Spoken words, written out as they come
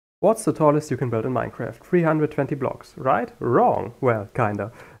What's the tallest you can build in Minecraft? 320 blocks, right? Wrong! Well,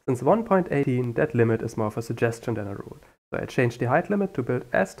 kinda. Since 1.18, that limit is more of a suggestion than a rule. So I changed the height limit to build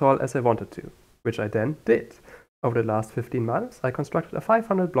as tall as I wanted to, which I then did. Over the last 15 months, I constructed a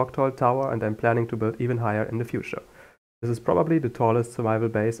 500 block tall tower and I'm planning to build even higher in the future. This is probably the tallest survival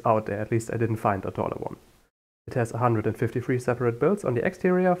base out there, at least I didn't find a taller one. It has 153 separate builds on the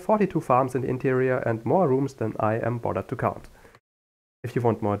exterior, 42 farms in the interior and more rooms than I am bothered to count. If you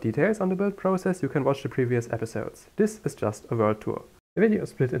want more details on the build process, you can watch the previous episodes. This is just a world tour. The video is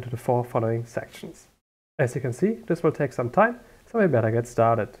split into the 4 following sections. As you can see, this will take some time, so we better get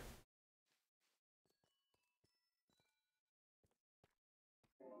started.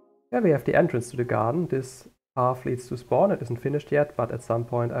 Here we have the entrance to the garden. This path leads to spawn. It isn't finished yet, but at some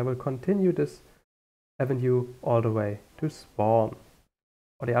point I will continue this avenue all the way to spawn.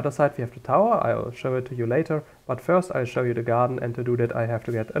 On the other side we have the tower. I'll show it to you later, but first I'll show you the garden, and to do that I have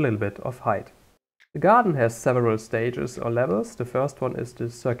to get a little bit of height. The garden has several stages or levels. The first one is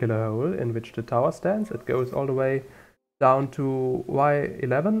this circular hole in which the tower stands. It goes all the way down to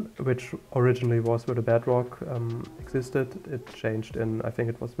Y11, which originally was where the bedrock existed. It changed in, I think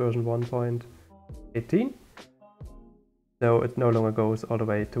it was version 1.18. So it no longer goes all the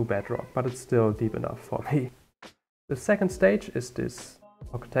way to bedrock, but it's still deep enough for me. The second stage is this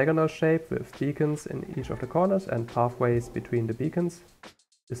octagonal shape with beacons in each of the corners and pathways between the beacons.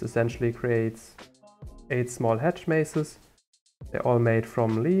 This essentially creates 8 small hedge mazes. They're all made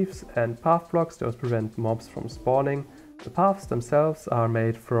from leaves and path blocks. Those prevent mobs from spawning. The paths themselves are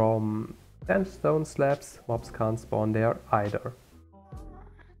made from sandstone slabs. Mobs can't spawn there either.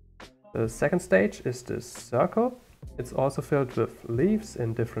 The second stage is this circle. It's also filled with leaves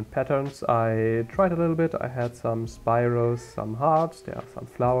in different patterns. I tried a little bit. I had some spirals, some hearts, there are some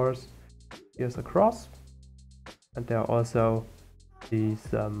flowers. Here's a cross. And there are also these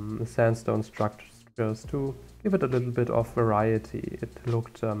sandstone structures to give it a little bit of variety. It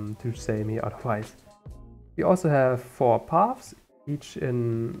looked too samey otherwise. We also have 4 paths, each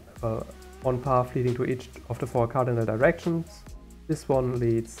in one path leading to each of the 4 cardinal directions. This one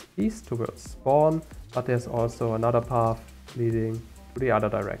leads east towards spawn, but there's also another path leading to the other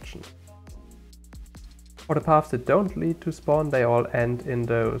direction. For the paths that don't lead to spawn, they all end in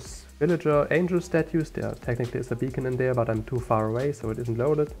those villager angel statues. There technically is a beacon in there, but I'm too far away, so it isn't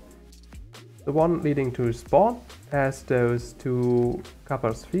loaded. The one leading to spawn has those 2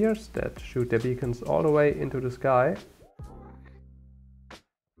 copper spheres that shoot their beacons all the way into the sky.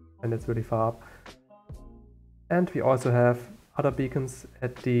 And it's really far up. And we also have other beacons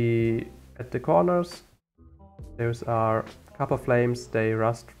at the corners. Those are copper flames. They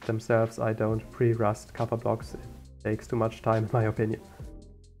rust themselves. I don't pre-rust copper blocks. It takes too much time in my opinion.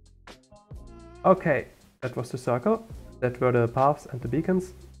 Okay, that was the circle. That were the paths and the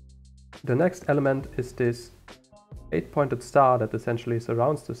beacons. The next element is this 8-pointed star that essentially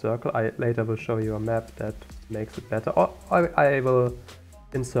surrounds the circle. I later will show you a map that makes it better. Or I will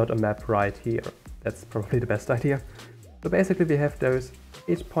insert a map right here. That's probably the best idea. So basically we have those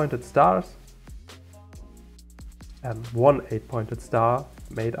 8-pointed stars. One 8-pointed star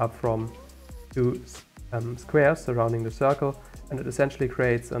made up from 2 squares surrounding the circle, and it essentially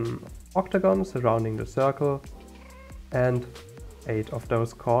creates an octagon surrounding the circle and 8 of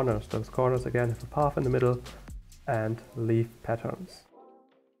those corners. Those corners again have a path in the middle and leaf patterns.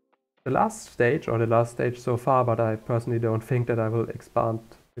 The last stage, or the last stage so far, but I personally don't think that I will expand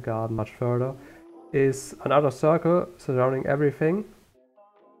the garden much further, is another circle surrounding everything.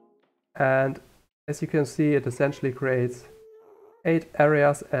 And as you can see, it essentially creates 8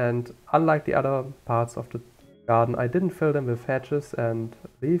 areas, and unlike the other parts of the garden, I didn't fill them with hedges and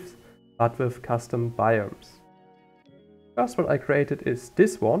leaves, but with custom biomes. First one I created is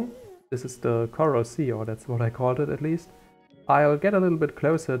this one. This is the Coral Sea, or that's what I called it at least. I'll get a little bit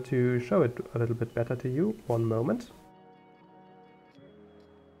closer to show it a little bit better to you. One moment.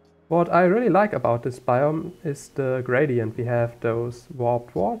 What I really like about this biome is the gradient. We have those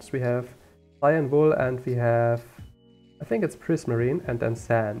warped warts, we have cyan wool, and we have, I think it's prismarine, and then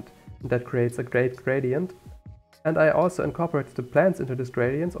sand. And that creates a great gradient. And I also incorporated the plants into this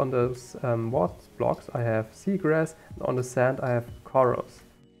gradient. On those wart blocks I have seagrass, and on the sand I have corals.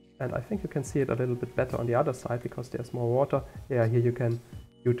 And I think you can see it a little bit better on the other side because there's more water. Yeah, here you can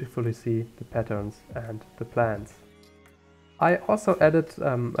beautifully see the patterns and the plants. I also added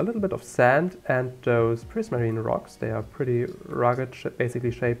a little bit of sand and those prismarine rocks. They are pretty rugged, basically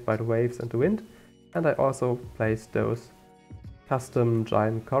shaped by the waves and the wind. And I also placed those custom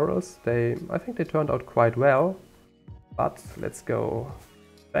giant corals. I think they turned out quite well. But let's go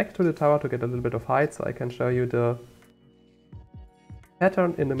back to the tower to get a little bit of height so I can show you the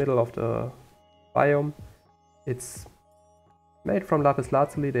pattern in the middle of the biome. It's made from lapis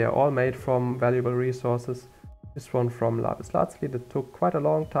lazuli. They are all made from valuable resources. This one from lapis lazuli that took quite a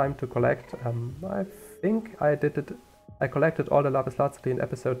long time to collect. I think I collected all the lapis lazuli in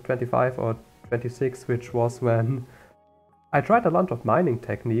episode 25 or 26, which was when I tried a lot of mining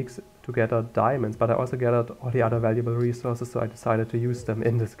techniques to gather diamonds, but I also gathered all the other valuable resources, so I decided to use them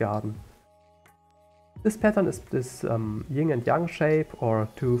in this garden. This pattern is this yin and yang shape, or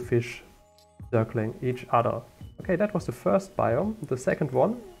two fish circling each other. Okay, that was the first biome. The second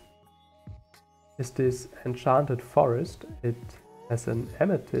one is this enchanted forest. It has an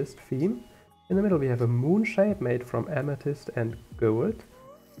amethyst theme. In the middle we have a moon shape made from amethyst and gold.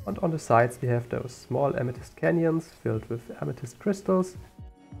 And on the sides we have those small amethyst canyons filled with amethyst crystals.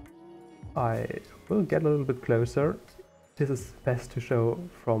 I will get a little bit closer. This is best to show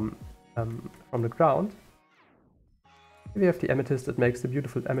from the ground. Here we have the amethyst that makes the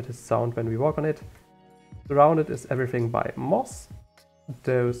beautiful amethyst sound when we walk on it. Surrounded is everything by moss.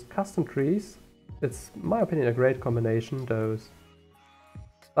 Those custom trees, it's in my opinion a great combination, those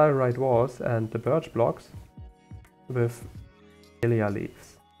diorite walls and the birch blocks with dahlia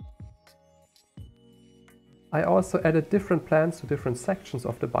leaves. I also added different plants to different sections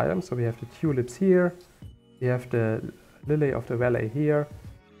of the biome, so we have the tulips here, we have the lily of the valley here,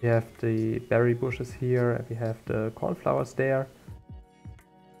 we have the berry bushes here, and we have the cornflowers there.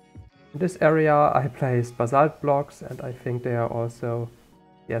 In this area I placed basalt blocks, and I think they are also,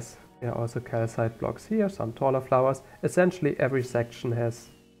 yes, there are also calcite blocks here, some taller flowers. Essentially every section has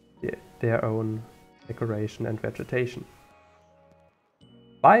their own decoration and vegetation.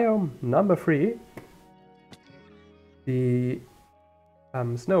 Biome number 3. The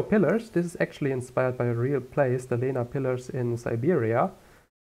snow pillars. This is actually inspired by a real place, the Lena pillars in Siberia.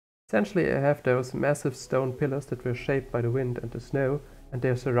 Essentially I have those massive stone pillars that were shaped by the wind and the snow, and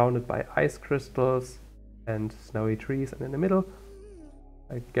they're surrounded by ice crystals and snowy trees, and in the middle,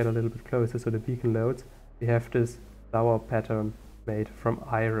 I get a little bit closer so the beacon loads, we have this flower pattern made from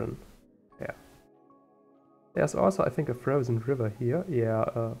iron. Yeah. There's also, I think, a frozen river here. Yeah,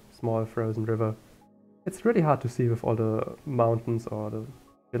 a small frozen river. It's really hard to see with all the mountains or the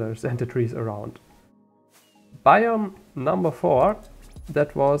pillars and the trees around. Biome number 4,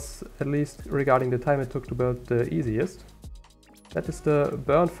 that was, at least regarding the time it took to build, the easiest. That is the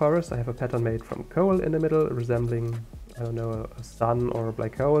burnt forest. I have a pattern made from coal in the middle, resembling, I don't know, a sun or a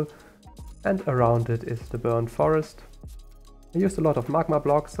black hole. And around it is the burnt forest. I used a lot of magma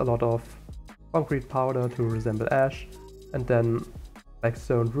blocks, a lot of concrete powder to resemble ash, and then black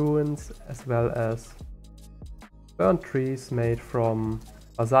stone ruins, as well as burnt trees made from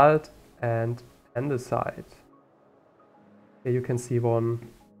basalt and andesite. Here you can see one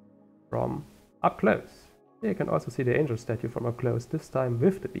from up close. Here you can also see the angel statue from up close, this time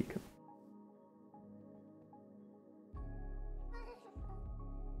with the beacon.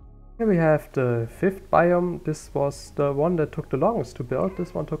 Here we have the 5th biome. This was the one that took the longest to build.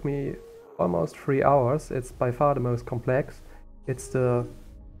 This one took me almost 3 hours. It's by far the most complex. It's the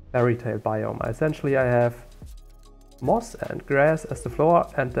fairy tale biome. Essentially I have moss and grass as the floor,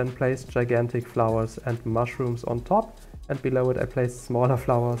 and then placed gigantic flowers and mushrooms on top, and below it I placed smaller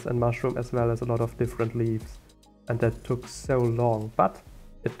flowers and mushroom, as well as a lot of different leaves. And that took so long, but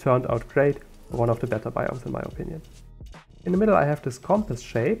it turned out great. One of the better biomes in my opinion. In the middle I have this compass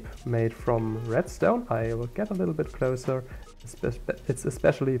shape made from redstone. I will get a little bit closer. It's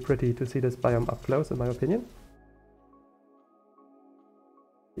especially pretty to see this biome up close in my opinion.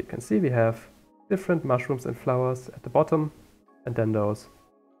 You can see we have different mushrooms and flowers at the bottom, and then those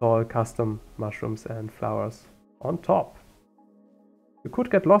tall custom mushrooms and flowers on top. You could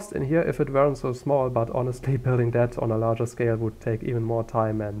get lost in here if it weren't so small, but honestly building that on a larger scale would take even more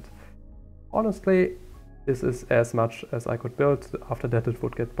time, and honestly this is as much as I could build. After that it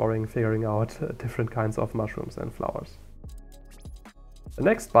would get boring figuring out different kinds of mushrooms and flowers. The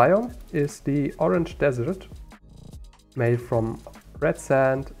next biome is the orange desert, made from red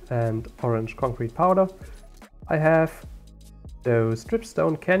sand and orange concrete powder. I have those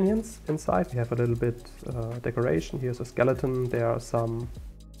dripstone canyons inside. We have a little bit decoration. Here's a skeleton, there are some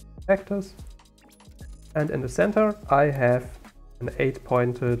cactus. And in the center I have an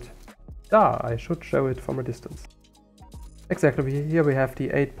 8-pointed star. I should show it from a distance. Exactly, here we have the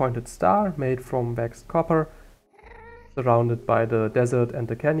 8-pointed star made from waxed copper, surrounded by the desert and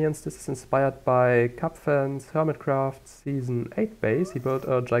the canyons. This is inspired by Kapfan's Hermitcraft Season 8 base. He built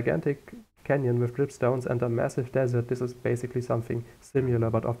a gigantic canyon with dripstones and a massive desert. This is basically something similar,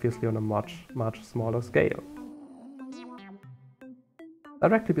 but obviously on a much smaller scale.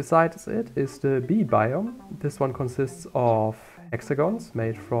 Directly besides it is the bee biome. This one consists of hexagons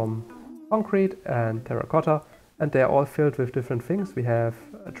made from concrete and terracotta, and they're all filled with different things. We have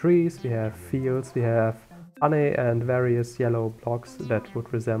trees, we have fields, we have honey and various yellow blocks that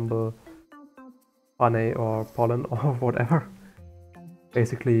would resemble honey or pollen or whatever.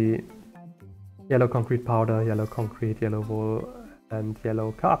 Basically yellow concrete powder, yellow concrete, yellow wool and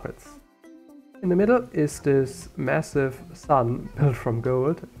yellow carpets. In the middle is this massive sun built from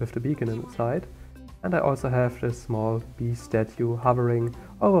gold with the beacon inside, and I also have this small bee statue hovering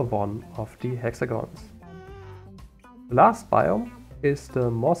over one of the hexagons. The last biome is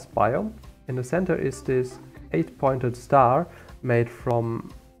the moss biome. In the center is this 8-pointed star made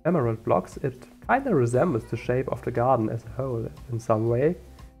from emerald blocks. It kinda resembles the shape of the garden as a whole in some way,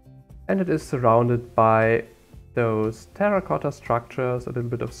 and it is surrounded by those terracotta structures, a little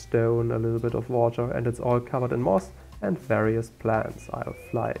bit of stone, a little bit of water, and it's all covered in moss and various plants. I'll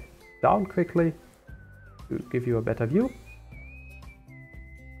fly down quickly to give you a better view.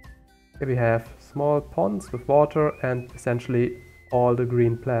 Here we have small ponds with water and essentially all the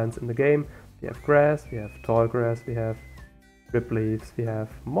green plants in the game. We have grass, we have tall grass, we have drip leaves, we have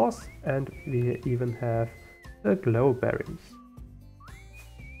moss, and we even have the glowberries.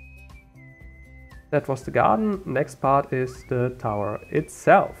 That was the garden. Next part is the tower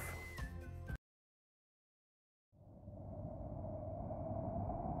itself.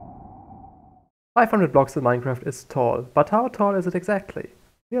 "500 blocks in Minecraft is tall, but how tall is it exactly?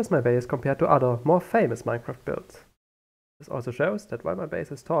 Here's my base compared to other, more famous Minecraft builds. This also shows that while my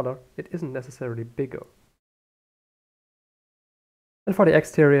base is taller, it isn't necessarily bigger. And for the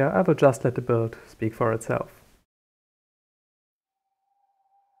exterior, I will just let the build speak for itself.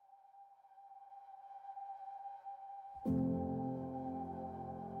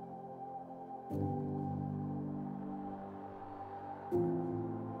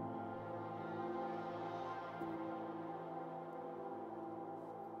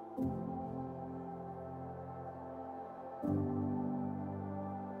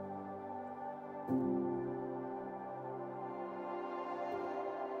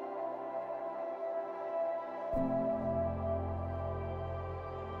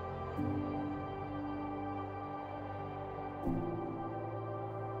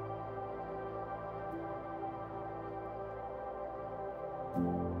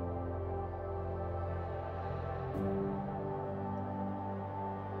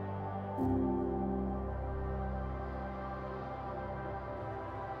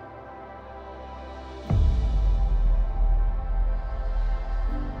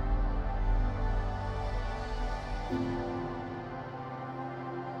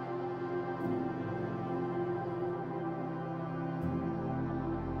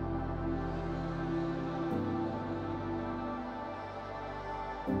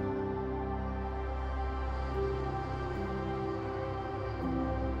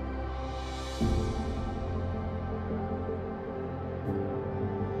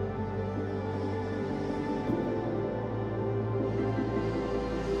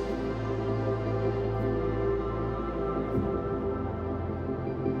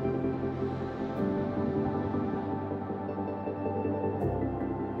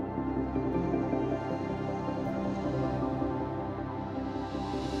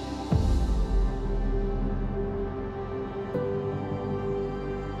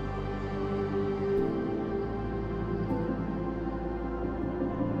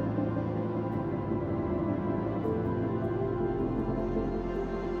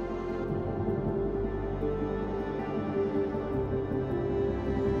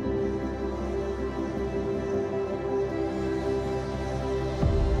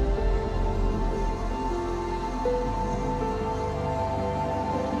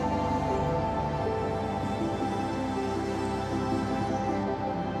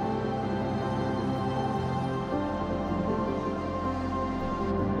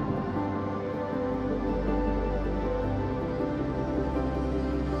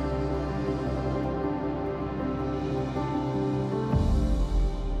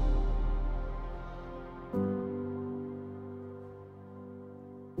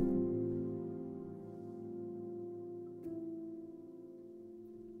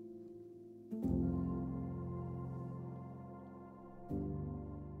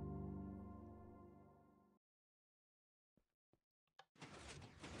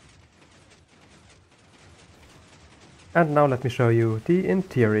 And now let me show you the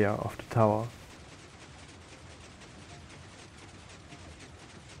interior of the tower.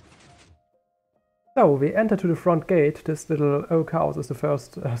 So we enter to the front gate. This little oak house is the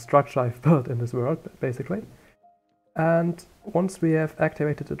first structure I've built in this world, basically. And once we have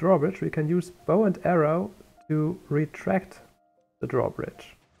activated the drawbridge, we can use bow and arrow to retract the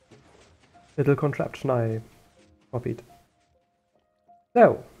drawbridge. Little contraption I copied.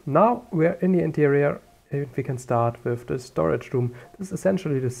 So, now we're in the interior and we can start with the storage room. This is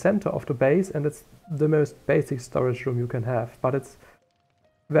essentially the center of the base and it's the most basic storage room you can have, but it's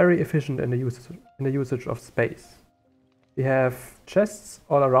very efficient in the usage of space. We have chests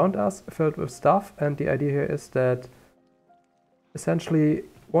all around us filled with stuff, and the idea here is that essentially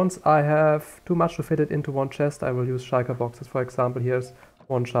once I have too much to fit it into one chest, I will use shulker boxes. For example, here's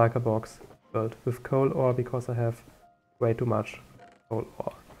one shulker box filled with coal ore because I have way too much coal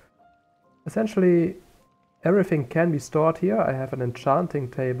ore. Essentially everything can be stored here. I have an enchanting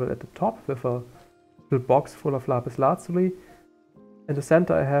table at the top with a little box full of lapis lazuli. In the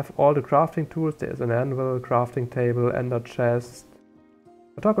center I have all the crafting tools. There's an anvil, crafting table, ender chest,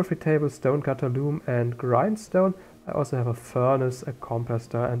 photography table, stonecutter, loom and grindstone. I also have a furnace, a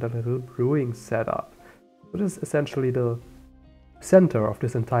composter and a little brewing setup. So this is essentially the center of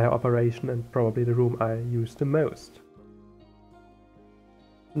this entire operation and probably the room I use the most.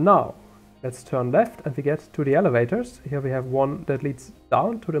 Now let's turn left and we get to the elevators. Here we have one that leads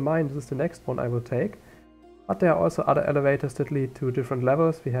down to the mine. This is the next one I will take. But there are also other elevators that lead to different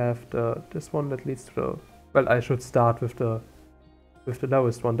levels. We have this one that leads to the... Well, I should start with the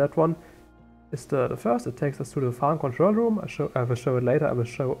lowest one. That one is the first. It takes us to the farm control room. I will show it later. I will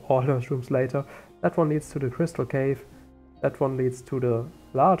show all those rooms later. That one leads to the crystal cave. That one leads to the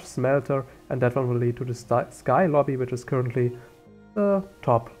large smelter. And that one will lead to the sky lobby, which is currently the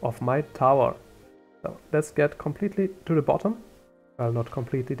top of my tower. So let's get completely to the bottom. Well, not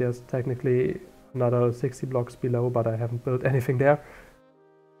completely. There's technically another 60 blocks below, but I haven't built anything there.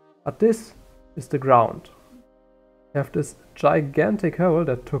 But this is the ground. We have this gigantic hole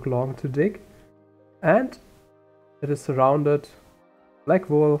that took long to dig, and it is surrounded black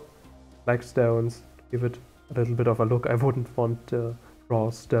wool, black stones to give it a little bit of a look. I wouldn't want the raw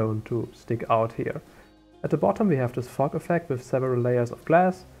stone to stick out here. At the bottom we have this fog effect with several layers of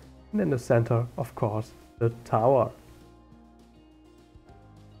glass, and in the center, of course, the tower.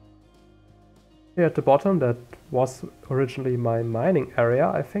 Here at the bottom, that was originally my mining area.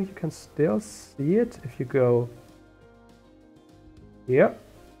 I think you can still see it if you go here.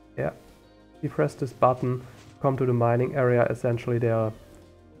 Yeah, you press this button, come to the mining area. Essentially there are a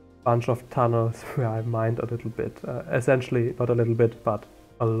bunch of tunnels where I mined a little bit. Essentially not a little bit, but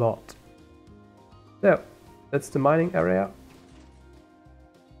a lot. So, that's the mining area.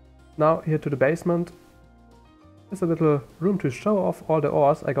 Now here to the basement. There's a little room to show off all the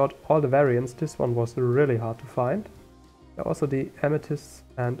ores. I got all the variants. This one was really hard to find. There are also the amethysts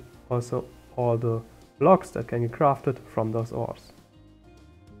and also all the blocks that can be crafted from those ores.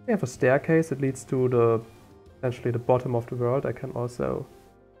 We have a staircase that leads to essentially the bottom of the world. I can also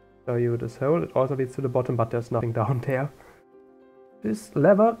show you this hole. It also leads to the bottom, but there's nothing down there. This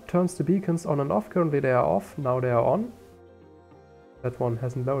lever turns the beacons on and off. Currently they are off, now they are on. That one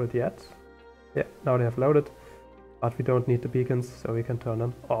hasn't loaded yet. Yeah, now they have loaded. But we don't need the beacons, so we can turn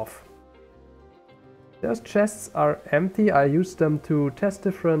them off. Those chests are empty. I used them to test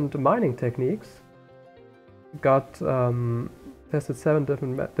different mining techniques. Tested 7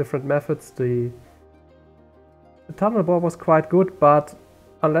 different methods. The tunnel bore was quite good, but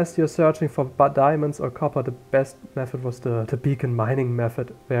unless you're searching for diamonds or copper, the best method was the beacon mining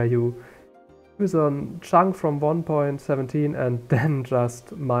method, where you use a chunk from 1.17 and then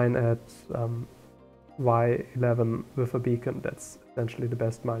just mine at Y11 with a beacon. That's essentially the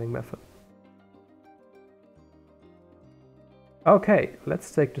best mining method. Okay,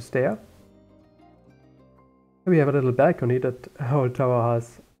 let's take the stair. We have a little balcony. That whole tower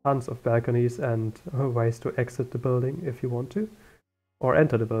has tons of balconies and ways to exit the building if you want to, or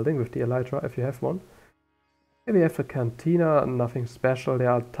enter the building with the elytra if you have one. Here we have a cantina, nothing special. There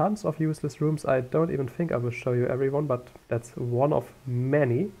are tons of useless rooms. I don't even think I will show you everyone, but that's one of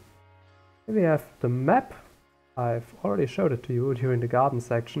many. Here we have the map. I've already showed it to you during the garden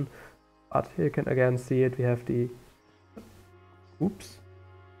section, but here you can again see it. We have the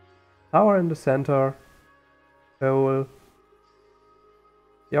tower in the center, hole,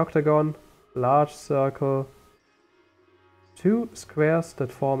 the octagon, large circle, 2 squares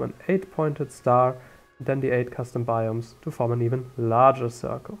that form an 8-pointed star, and then the 8 custom biomes to form an even larger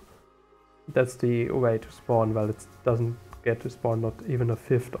circle. That's the way to spawn. Well, it doesn't get to spawn not even a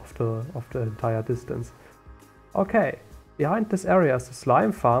fifth of the entire distance. Okay, behind this area is the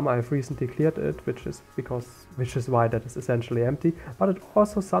slime farm. I've recently cleared it, which is why that is essentially empty. But it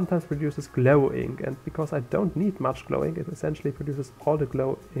also sometimes produces glow ink, and because I don't need much glow ink, it essentially produces all the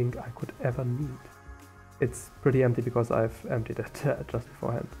glow ink I could ever need. It's pretty empty because I've emptied it just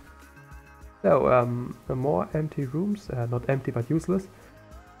beforehand. So, more empty rooms, not empty but useless.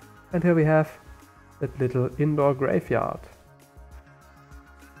 And here we have that little indoor graveyard.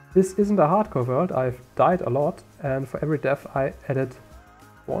 This isn't a hardcore world, I've died a lot, and for every death I added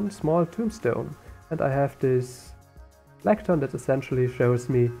one small tombstone. And I have this lectern that essentially shows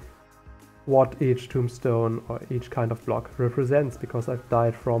me what each tombstone or each kind of block represents, because I've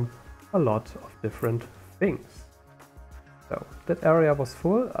died from a lot of different things. So that area was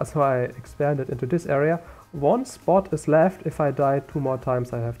full, so I expanded into this area. One spot is left. If I die 2 more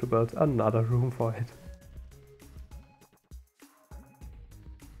times I have to build another room for it.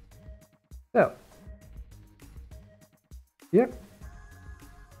 So here,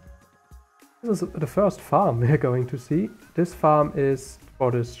 this is the first farm we're going to see. This farm is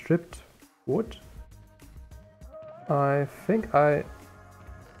for the stripped wood. I think I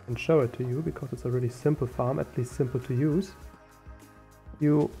can show it to you because it's a really simple farm, at least simple to use.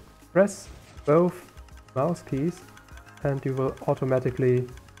 You press both mouse keys and you will automatically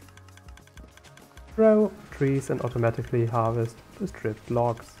grow trees and automatically harvest the stripped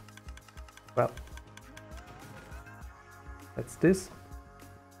logs. Well, that's this.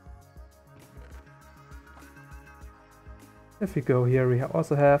 If we go here, we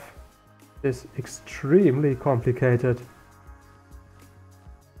also have this extremely complicated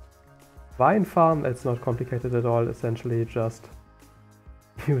vine farm. It's not complicated at all, essentially just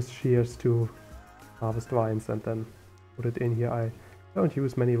use shears to harvest vines and then put it in here. I don't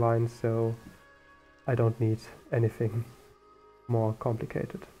use many vines, so I don't need anything more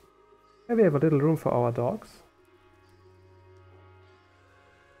complicated. Here we have a little room for our dogs.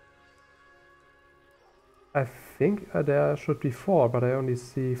 I think there should be 4, but I only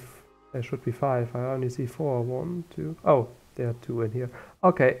see there should be 5. I only see 4. 1, 2. Oh, there are 2 in here.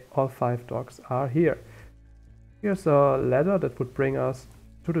 Okay, all 5 dogs are here. Here's a ladder that would bring us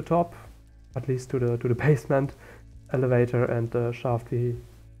to the top, at least to the basement, elevator and the shaft we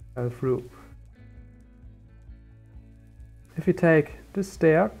fell through. If we take this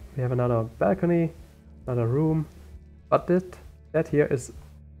stair, we have another balcony, another room, but that here is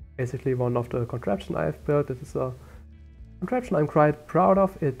basically one of the contraptions I have built. It is a contraption I'm quite proud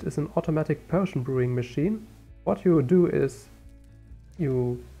of. It is an automatic potion brewing machine. What you do is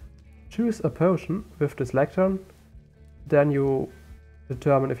you choose a potion with this lectern, then you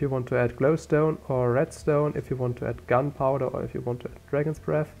determine if you want to add glowstone or redstone, if you want to add gunpowder or if you want to add dragon's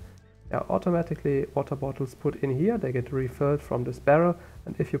breath. There are automatically water bottles put in here, they get refilled from this barrel,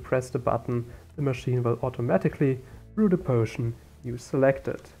 and if you press the button, the machine will automatically brew the potion you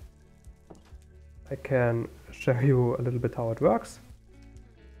selected. I can show you a little bit how it works.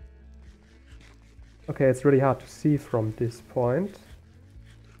 Okay, it's really hard to see from this point.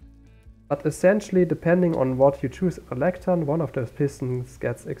 But essentially, depending on what you choose a lectern, one of those pistons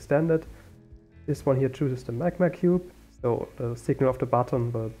gets extended. This one here chooses the magma cube, so the signal of the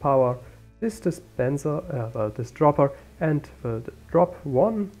button will power this dispenser, this dropper, and will drop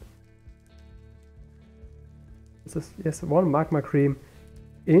one magma cream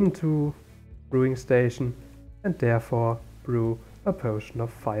into brewing station and therefore brew a potion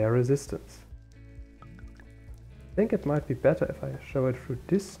of fire resistance. I think it might be better if I show it through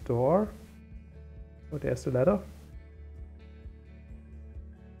this door. Oh, there's the ladder.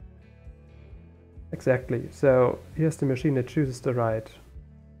 Exactly, so here's the machine that chooses the right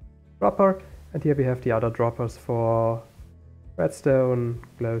dropper, and here we have the other droppers for redstone,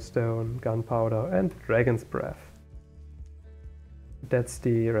 glowstone, gunpowder, and dragon's breath. That's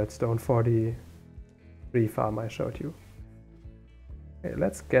the redstone for the tree farm I showed you. Okay,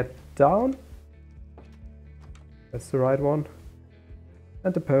 let's get down. That's the right one.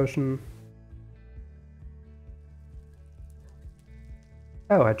 And the potion.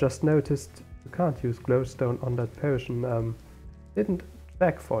 Oh, I just noticed you can't use glowstone on that potion. Didn't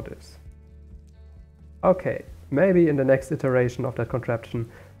check for this. Okay, maybe in the next iteration of that contraption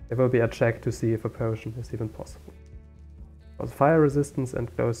there will be a check to see if a potion is even possible. Because fire resistance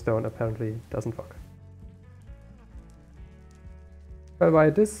and glowstone apparently doesn't work. Well,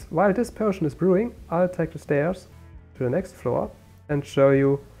 while this potion is brewing, I'll take the stairs to the next floor and show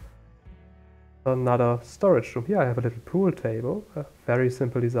you another storage room. Here I have a little pool table, a very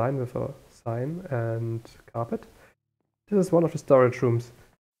simple design with a sign and carpet. This is one of the storage rooms.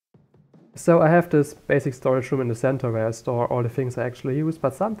 So I have this basic storage room in the center where I store all the things I actually use,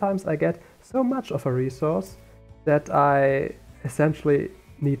 but sometimes I get so much of a resource that I essentially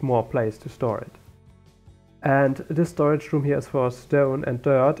need more place to store it. And this storage room here is for stone and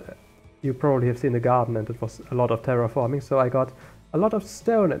dirt. You probably have seen the garden and it was a lot of terraforming, so I got a lot of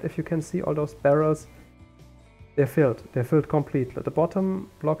stone, and if you can see all those barrels, They're filled completely. The bottom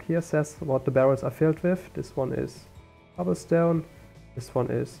block here says what the barrels are filled with. This one is cobblestone, this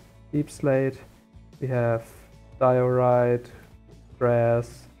one is deep slate, we have diorite,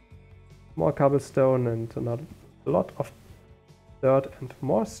 grass, more cobblestone and a lot of dirt and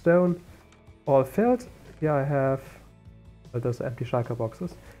more stone, all filled. Here I have, well, those are empty shulker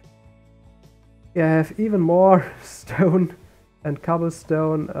boxes. Here I have even more stone and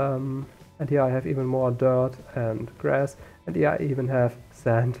cobblestone, and here I have even more dirt and grass, and here I even have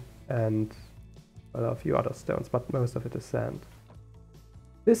sand and, well, a few other stones, but most of it is sand.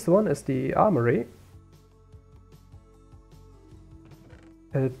 This one is the armory.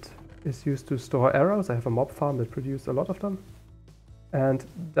 It is used to store arrows. I have a mob farm that produces a lot of them. And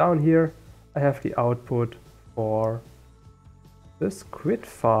down here I have the output for the squid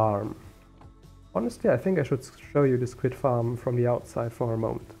farm. Honestly, I think I should show you the squid farm from the outside for a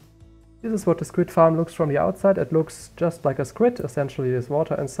moment. This is what the squid farm looks from the outside. It looks just like a squid. Essentially there's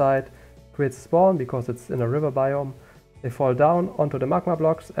water inside. Squids spawn because it's in a river biome. They fall down onto the magma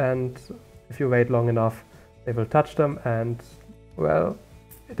blocks, and if you wait long enough they will touch them and, well,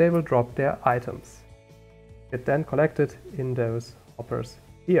 they will drop their items. Get then collected in those hoppers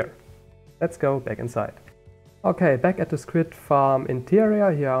here. Let's go back inside. Okay, back at the squid farm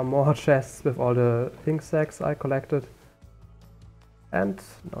interior. Here are more chests with all the ink sacks I collected. And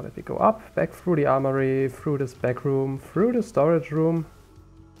now that we go up, back through the armory, through this back room, through the storage room,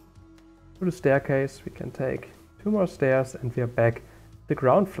 through the staircase. We can take 2 more stairs and we are back at the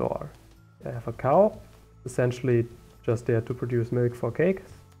ground floor. I have a cow, essentially just there to produce milk for cakes.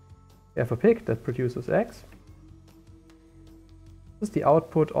 We have a pig that produces eggs. This is the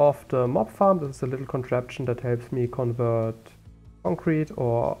output of the mob farm. This is a little contraption that helps me convert concrete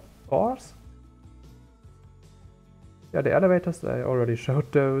or ores. Yeah, the elevators, I already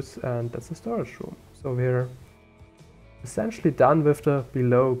showed those, and that's the storage room. So we're essentially done with the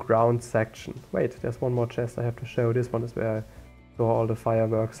below ground section. Wait, there's one more chest I have to show. This one is where I store all the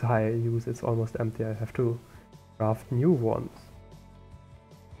fireworks I use. It's almost empty. I have to craft new ones.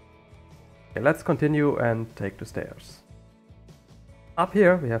 Okay, let's continue and take the stairs. Up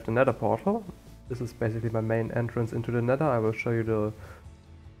here we have the Nether portal. This is basically my main entrance into the Nether. I will show you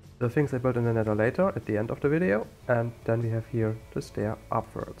the things I built in the Nether later at the end of the video. And then we have here the stair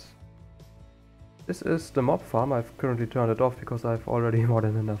upwards. This is the mob farm. I've currently turned it off because I have already more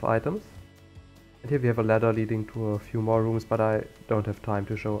than enough items. And here we have a ladder leading to a few more rooms, but I don't have time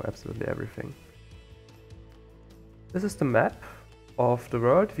to show absolutely everything. This is the map of the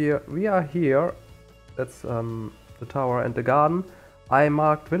world. We are here. That's the tower and the garden. I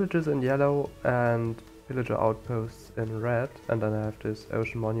marked villages in yellow and villager outposts in red, and then I have this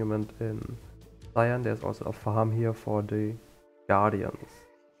ocean monument in cyan. There's also a farm here for the guardians.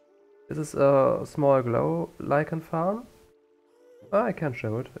 This is a small glow lichen farm. I can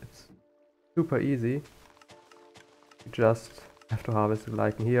show it. It's super easy. You just have to harvest the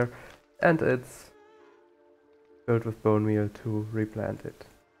lichen here, and it's filled with bone meal to replant it.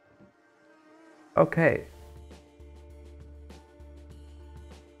 Okay.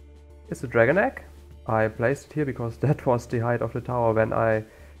 It's a dragon egg. I placed it here because that was the height of the tower when I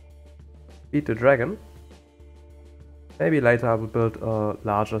beat the dragon. Maybe later I will build a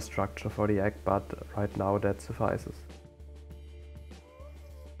larger structure for the egg, but right now that suffices.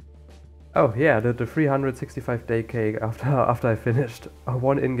 Oh yeah, the 365-day cake after I finished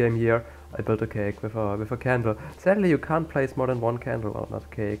one in-game year, I built a cake with a candle. Sadly, you can't place more than one candle on that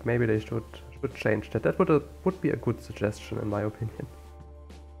cake. Maybe they should change that. That would be a good suggestion in my opinion.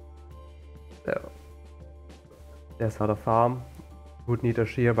 So, there's another farm. Would need a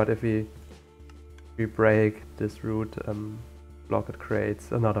shear, but if we break this root block, it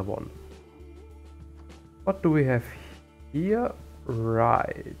creates another one. What do we have here?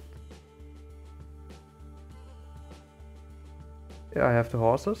 Right. Yeah, I have the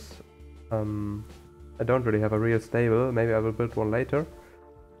horses. I don't really have a real stable. Maybe I will build one later.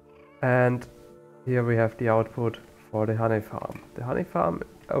 And here we have the output for the honey farm. The honey farm,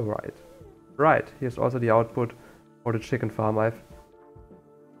 oh right. Right, here's also the output for the chicken farm. I've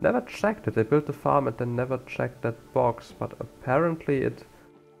never checked it. I built the farm and then never checked that box, but apparently it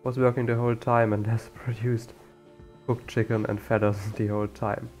was working the whole time and has produced cooked chicken and feathers the whole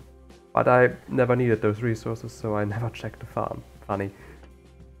time. But I never needed those resources, so I never checked the farm. Funny.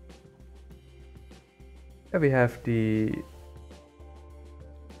 Here we have the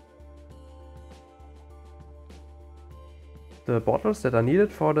bottles that are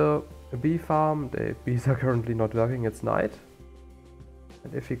needed for the bee farm. The bees are currently not working, it's night.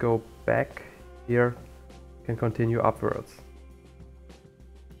 And if we go back here, we can continue upwards.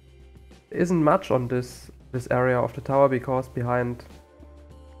 There isn't much on this this area of the tower, because behind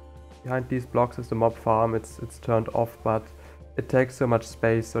these blocks is the mob farm. It's turned off, but it takes so much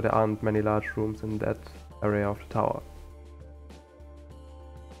space, so there aren't many large rooms in that area of the tower.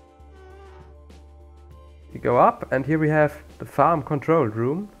 We go up, and here we have the farm control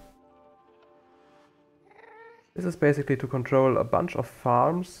room. This is basically to control a bunch of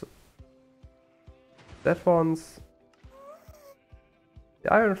farms. That one's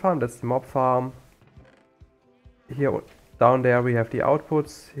the iron farm, that's the mob farm. Here down there we have the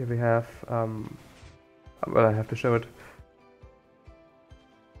outputs. Here we have, well, I have to show it.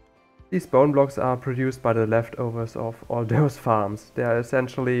 These bone blocks are produced by the leftovers of all those farms. There are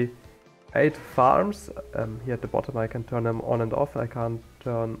essentially 8 farms. Here at the bottom I can turn them on and off. I can't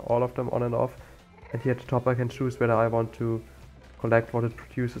turn all of them on and off. And here at the top I can choose whether I want to collect what it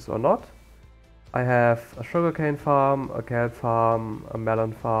produces or not. I have a sugarcane farm, a kelp farm, a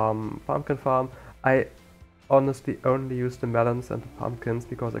melon farm, pumpkin farm. I honestly only use the melons and the pumpkins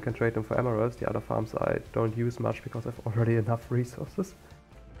because I can trade them for emeralds. The other farms I don't use much because I've already enough resources.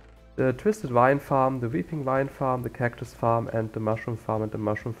 The twisted vine farm, the weeping vine farm, the cactus farm, and the mushroom farm. And the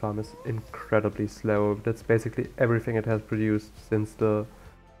mushroom farm is incredibly slow. That's basically everything it has produced since the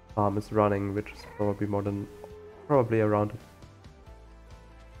farm is running, which is probably around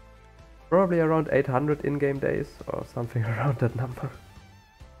 800 in-game days or something around that number.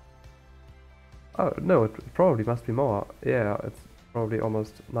 Oh no, it probably must be more. Yeah, it's probably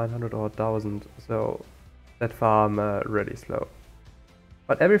almost 900 or 1000. So that farm really slow.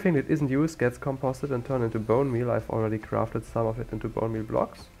 But everything that isn't used gets composted and turned into bone meal. I've already crafted some of it into bone meal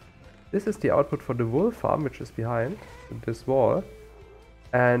blocks. This is the output for the wool farm, which is behind this wall.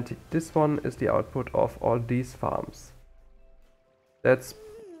 And this one is the output of all these farms. Those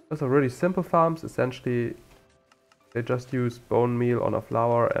are really simple farms. Essentially, they just use bone meal on a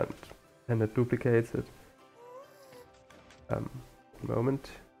flour and then it duplicates it.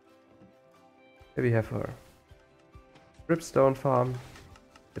 Moment. Here we have a dripstone farm.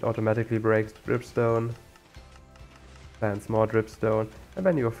 It automatically breaks the dripstone, plants more dripstone, and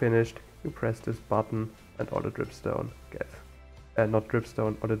when you're finished, you press this button and all the dripstone gets, not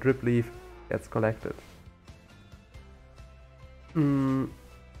dripstone, or the drip leaf gets collected. For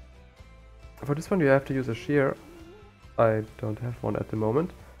this one you have to use a shear. I don't have one at the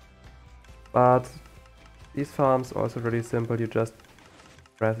moment. But these farms are also really simple, you just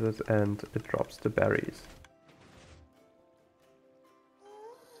press it and it drops the berries.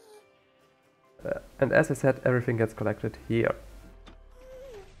 And as I said, everything gets collected here.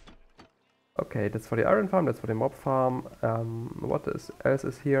 Okay, that's for the iron farm, that's for the mob farm. What else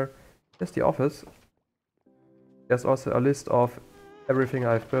is here? There's the office. There's also a list of everything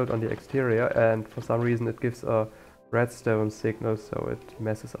I've built on the exterior, and for some reason it gives a redstone signal, so it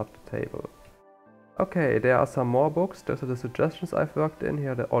messes up the table. Okay, there are some more books. Those are the suggestions I've worked in.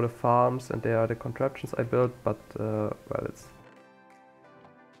 Here are all the farms, and there are the contraptions I built, but well, it's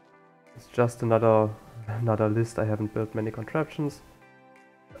just another list. I haven't built many contraptions.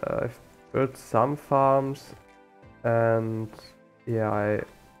 I've built some farms, and yeah, I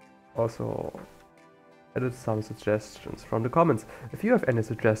also added some suggestions from the comments. If you have any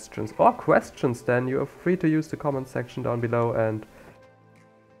suggestions or questions, then you are free to use the comment section down below and,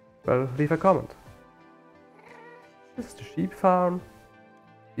 well, leave a comment. This is the sheep farm.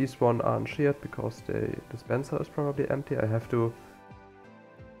 These one aren't sheared because the dispenser is probably empty.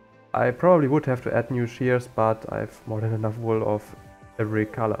 I probably would have to add new shears, but I have more than enough wool of every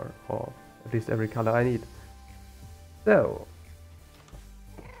color, or at least every color I need. So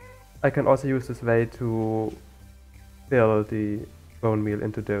I can also use this way to fill the bone meal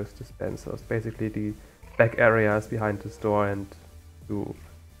into those dispensers, basically the back areas behind the store, and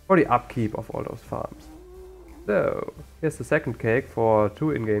for the upkeep of all those farms. So here's the second cake for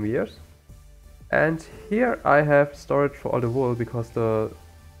 2 in-game years. And here I have storage for all the wool, because the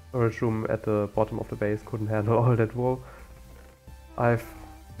storage room at the bottom of the base couldn't handle all that wool. I've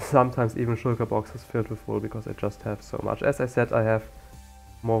sometimes even shulker boxes filled with wool because I just have so much. As I said, I have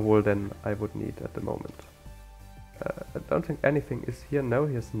more wool than I would need at the moment. I don't think anything is here. No,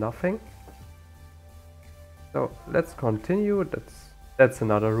 here's nothing. So let's continue. That's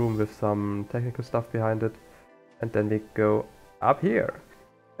another room with some technical stuff behind it. And then we go up here.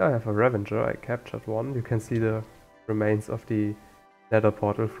 I have a Revenger. I captured one. You can see the remains of the Nether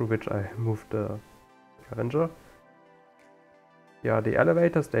portal through which I moved the Revenger. Yeah, the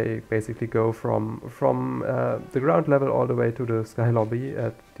elevators, they basically go from the ground level all the way to the sky lobby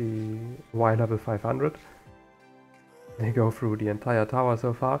at the Y level 500. They go through the entire tower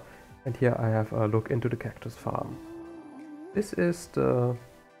so far. And here I have a look into the cactus farm. This is the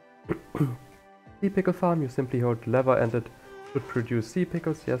sea pickle farm. You simply hold the lever and it should produce sea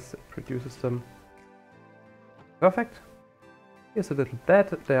pickles. Yes, it produces them. Perfect. Here's a little bed.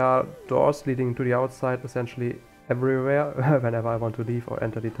 There are doors leading to the outside essentially everywhere whenever I want to leave or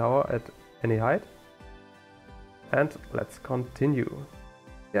enter the tower at any height. And let's continue.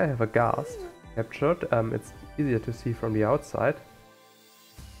 Here I have a ghast captured. It's easier to see from the outside.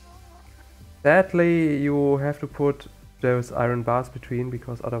 Sadly, you have to put those iron bars between,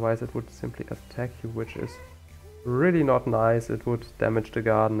 because otherwise it would simply attack you, which is really not nice. It would damage the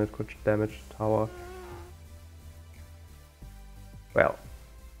garden, it could damage the tower. Well,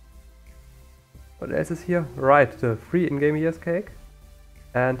 what else is here? Right, the free in-game years cake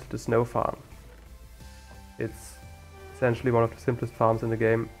and the snow farm. It's essentially one of the simplest farms in the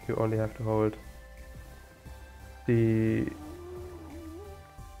game. You only have to hold the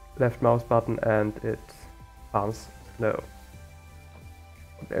left mouse button and it farms snow.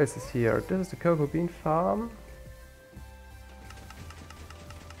 What else is here? This is the cocoa bean farm.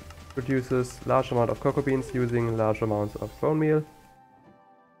 Produces large amount of cocoa beans using large amounts of bone meal.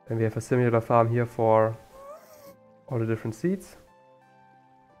 And we have a similar farm here for all the different seeds.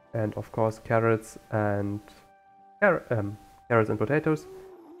 And of course carrots and potatoes.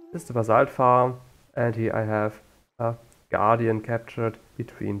 This is the basalt farm, and here I have a guardian captured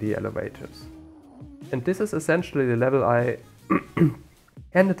between the elevators. And this is essentially the level I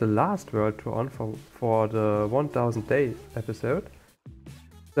ended the last world tour on for the 1000 days episode.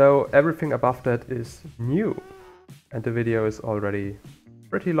 So everything above that is new, and the video is already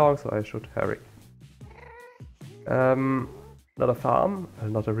pretty long, so I should hurry. Not a farm,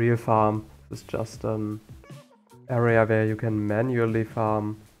 not a real farm. This is just an area where you can manually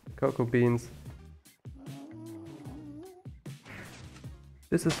farm cocoa beans.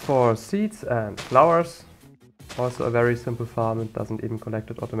 This is for seeds and flowers. Also a very simple farm. It doesn't even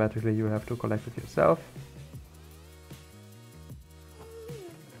collect it automatically. You have to collect it yourself.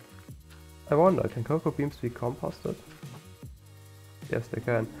 I wonder, can cocoa beans be composted? Yes, they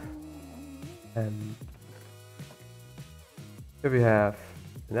can. And here we have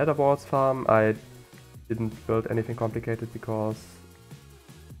the Nether walls farm. I didn't build anything complicated because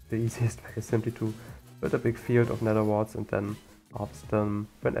the easiest way is simply to build a big field of Nether warts and then harvest them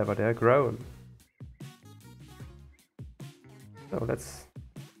whenever they're grown. So let's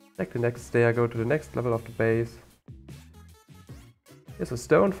take the next stair, go to the next level of the base. Here's a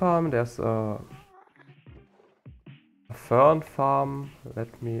stone farm, there's a fern farm.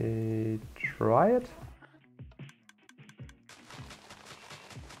 Let me try it.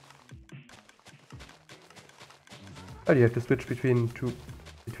 Oh, you have to switch between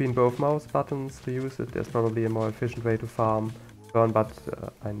both mouse buttons to use it. There's probably a more efficient way to farm fern, but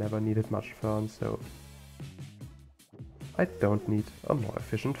I never needed much fern, so I don't need a more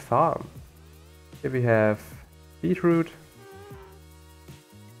efficient farm. Here we have beetroot.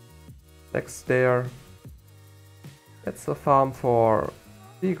 Next stair. That's a farm for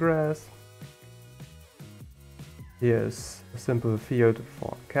seagrass. Here's a simple field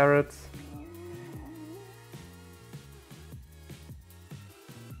for carrots.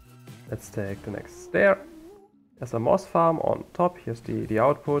 Let's take the next stair. There's a moss farm on top. Here's the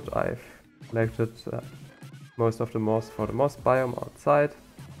output. I've collected most of the moss for the moss biome outside.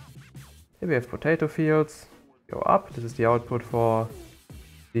 Here we have potato fields. Go up. This is the output for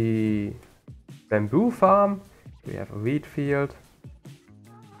the bamboo farm. We have a wheat field.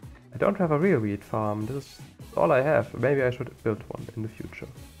 I don't have a real wheat farm. This is all I have. Maybe I should build one in the future.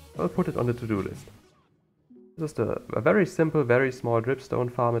 I'll put it on the to-do list. This is a very simple, very small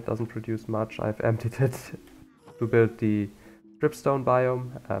dripstone farm. It doesn't produce much. I've emptied it to build the dripstone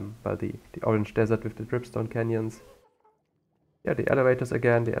biome, well, the orange desert with the dripstone canyons. Yeah, the elevators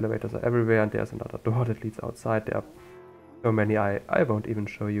again. The elevators are everywhere, and there's another door that leads outside. There are so many I won't even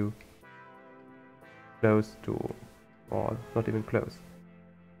show you. Close to, or not even close.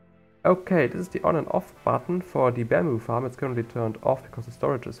 Okay, this is the on and off button for the bamboo farm. It's currently turned off because the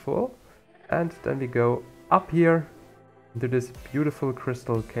storage is full. And then we go up here into this beautiful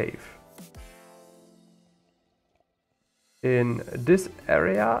crystal cave. In this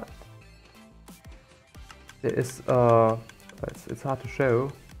area there is it's hard to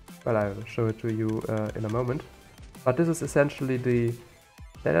show. Well, I will show it to you in a moment. But this is essentially the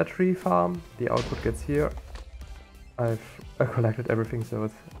Nether tree farm. The output gets here. I've collected everything, so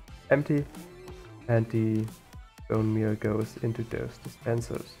it's empty. And the bone meal goes into those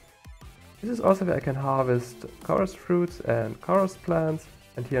dispensers. This is also where I can harvest chorus fruits and chorus plants.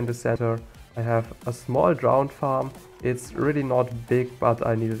 And here in the center I have a small drowned farm. It's really not big, but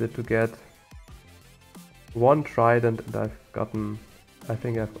I needed it to get one trident, and I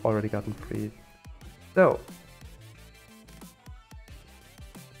think I've already gotten 3 So,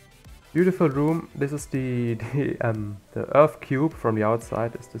 beautiful room. This is the earth cube from the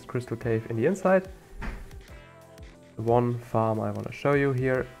outside. Is this crystal cave in the inside? The one farm I want to show you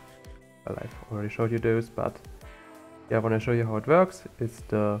here. Well, I've already showed you those, but yeah, I want to show you how it works. It's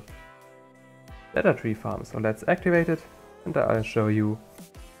the Nether tree farm. So let's activate it, and I'll show you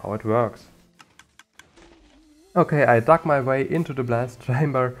how it works. Okay, I dug my way into the blast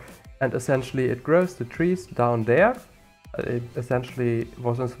chamber, and essentially it grows the trees down there. It essentially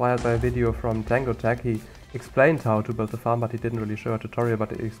was inspired by a video from Tango Tech. He explained how to build the farm, but he didn't really show a tutorial,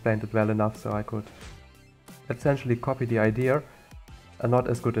 but he explained it well enough so I could essentially copy the idea. Not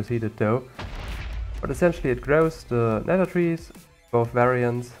as good as he did though. But essentially it grows the nether trees, both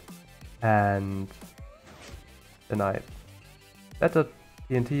variants, and then I let the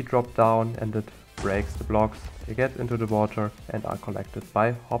TNT drop down and it breaks the blocks. They get into the water and are collected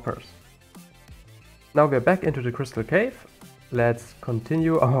by hoppers. Now we're back into the crystal cave. Let's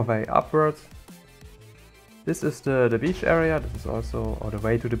continue our way upwards. This is the beach area. This is also, or the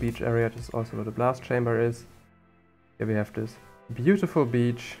way to the beach area. This is also where the blast chamber is. Here we have this beautiful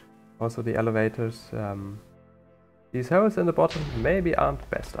beach. Also the elevators. These holes in the bottom maybe aren't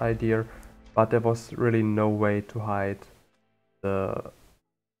the best idea, but there was really no way to hide the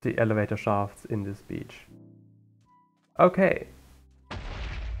elevator shafts in this beach. Okay.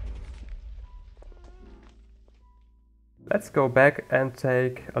 Let's go back and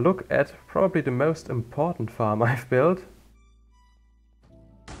take a look at probably the most important farm I've built.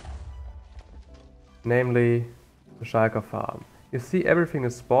 Namely, the shulker farm. You see, everything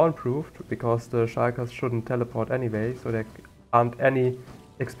is spawn-proofed because the shulkers shouldn't teleport anyway, so there aren't any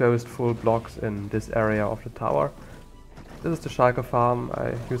exposed full blocks in this area of the tower. This is the shulker farm.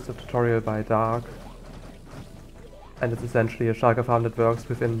 I used a tutorial by Dark. And it's essentially a shulker farm that works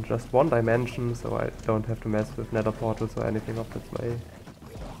within just one dimension, so I don't have to mess with nether portals or anything of that way.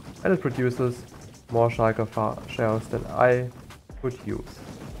 And it produces more shulker shells than I would use.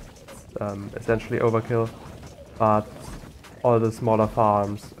 It's essentially overkill, but all the smaller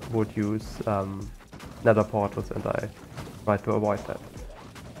farms would use nether portals, and I try to avoid that.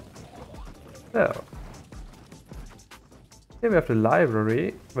 So, here we have the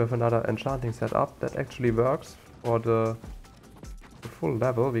library with another enchanting setup that actually works for the full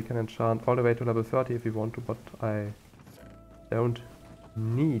level. We can enchant all the way to level 30 if we want to, but I don't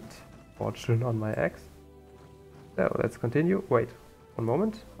need fortune on my axe. So let's continue. Wait, one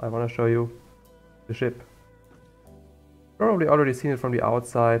moment. I want to show you the ship. Probably already seen it from the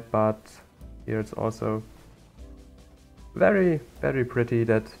outside, but here it's also very, very pretty.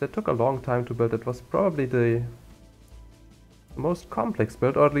 That took a long time to build. It was probably the most complex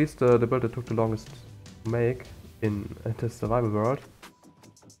build, or at least the build that took the longest to make in the survival world.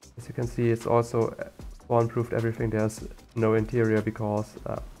 As you can see, it's also spawn-proofed everything. There's no interior because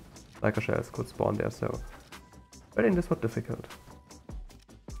shulker shells could spawn there, so building this was difficult.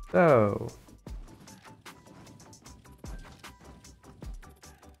 So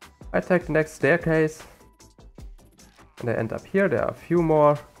I take the next staircase and I end up here. There are a few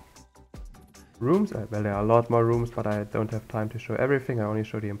more rooms. Well, there are a lot more rooms, but I don't have time to show everything. I only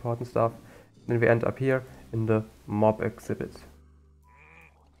show the important stuff. Then we end up here in the mob exhibit.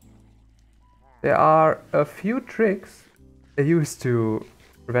 There are a few tricks used to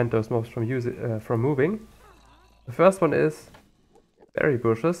prevent those mobs from moving. The first one is berry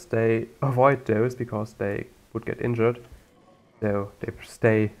bushes. They avoid those because they would get injured, so they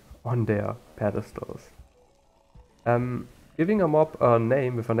stay on their pedestals. Giving a mob a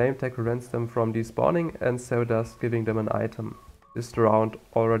name with a name tag prevents them from despawning, and so does giving them an item. This round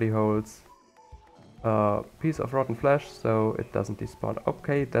already holds a piece of rotten flesh, so it doesn't despawn.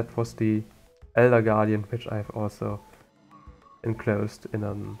 Okay, that was the Elder Guardian, which I've also enclosed in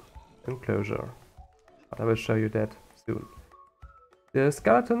an enclosure. But I will show you that soon. The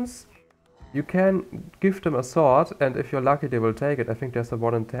skeletons, you can give them a sword, and if you're lucky they will take it. I think there's a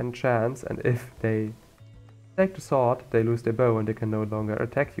 1 in 10 chance, and if they take the sword, they lose their bow and they can no longer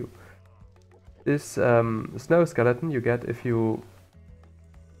attack you. This snow skeleton you get if you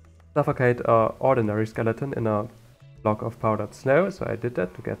suffocate an ordinary skeleton in a block of powdered snow, so I did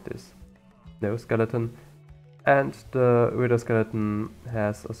that to get this snow skeleton. And the wither skeleton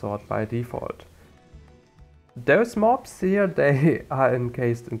has a sword by default. Those mobs here, they are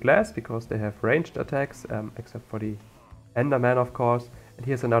encased in glass because they have ranged attacks, except for the enderman of course. And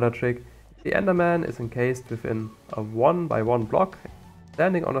here's another trick. The enderman is encased within a 1 by 1 block.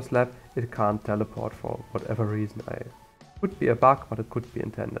 Standing on a slab, it can't teleport for whatever reason. It could be a bug, but it could be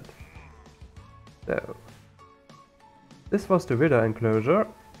intended. So, this was the wither enclosure.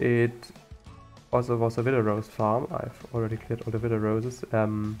 It also was a Wither Rose farm. I've already cleared all the Wither Roses.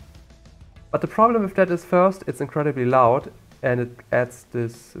 But the problem with that is, first, it's incredibly loud, and it adds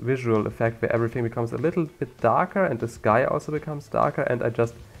this visual effect where everything becomes a little bit darker and the sky also becomes darker, and I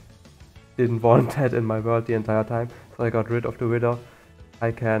just didn't want that in my world the entire time, so I got rid of the Wither.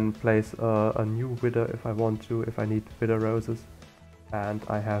 I can place a new Wither if I want to, if I need Wither Roses, and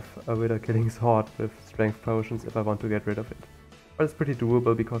I have a Wither killing sword with strength potions if I want to get rid of it. But it's pretty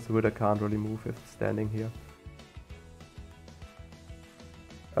doable because the Wither can't really move if it's standing here.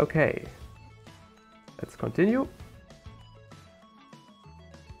 Okay, let's continue.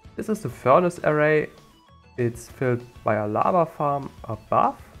 This is the furnace array. It's filled by a lava farm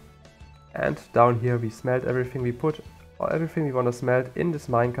above, and down here we smelt everything we put, or everything we want to smelt in this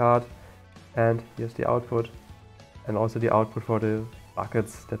minecart, and here's the output, and also the output for the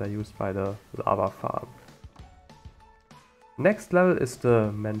buckets that are used by the lava farm. Next level is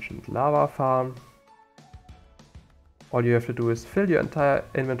the mentioned lava farm. All you have to do is fill your entire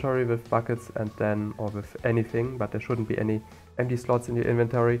inventory with buckets and then, or with anything, but there shouldn't be any empty slots in your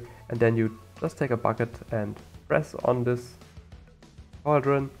inventory, and then you just take a bucket and press on this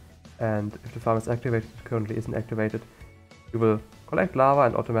cauldron, and if the farm is activated, it currently isn't activated, you will collect lava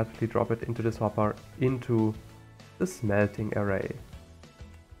and automatically drop it into this hopper into the smelting array.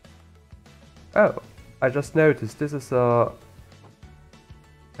 Oh, I just noticed this is a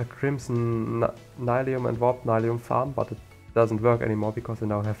crimson nylium and warped nylium farm, but it doesn't work anymore because I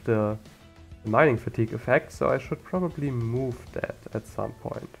now have the mining fatigue effect, so I should probably move that at some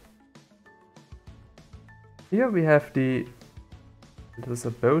point. Here we have this is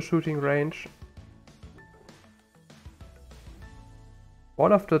a bow shooting range.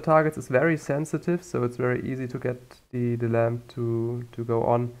 One of the targets is very sensitive, so it's very easy to get the lamp to go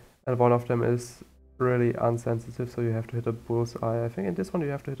on, and one of them is really unsensitive, so you have to hit a bullseye. I think in this one you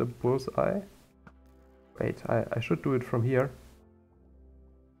have to hit a bullseye. Wait, I should do it from here.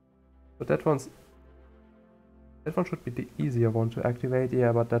 But that one should be the easier one to activate.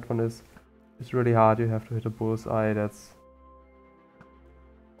 Yeah, but that one is really hard. You have to hit a bullseye. That's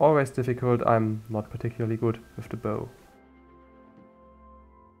always difficult. I'm not particularly good with the bow.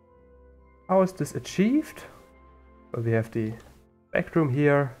 How is this achieved? Well, we have the back room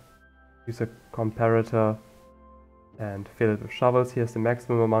here. Use a comparator and fill it with shovels. Here's the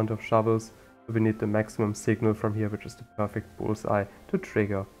maximum amount of shovels. So we need the maximum signal from here, which is the perfect bullseye to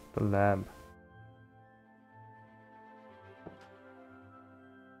trigger the lamp.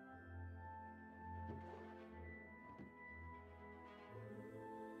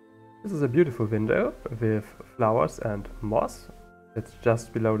 This is a beautiful window with flowers and moss. It's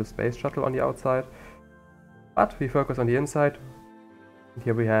just below the space shuttle on the outside. But we focus on the inside. And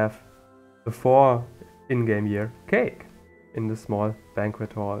here we have the 4 in-game year cake in the small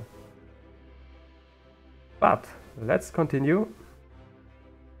banquet hall. But let's continue.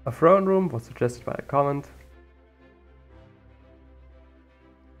 A throne room was suggested by a comment.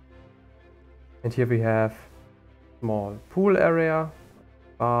 And here we have a small pool area,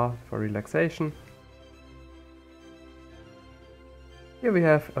 bar for relaxation. Here we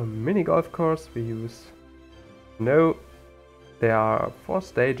have a mini golf course. We use snow. There are 4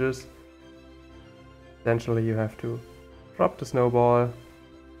 stages. Essentially you have to drop the snowball,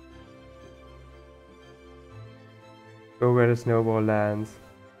 go where the snowball lands,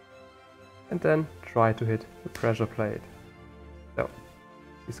 and then try to hit the pressure plate. So,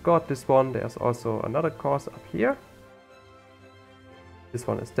 we scored this one. There's also another course up here. This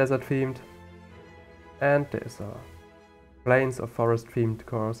one is desert themed, and there's a plains or forest themed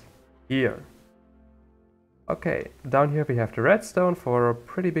course here. Okay, down here we have the redstone for a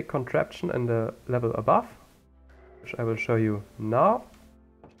pretty big contraption in the level above, which I will show you now.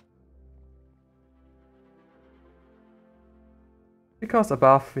 Because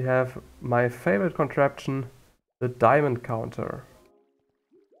above we have my favorite contraption, the diamond counter.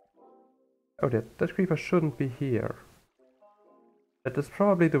 Oh, that creeper shouldn't be here. That is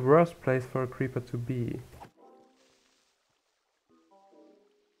probably the worst place for a creeper to be.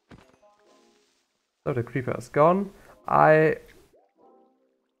 So the creeper is gone. I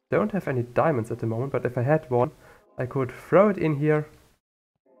don't have any diamonds at the moment, but if I had one, I could throw it in here.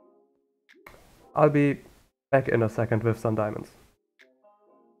 I'll be back in a second with some diamonds.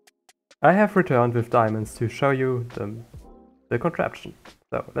 I have returned with diamonds to show you the contraption.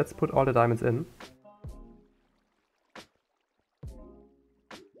 So let's put all the diamonds in.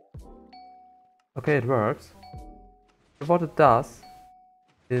 Okay, it works. So what it does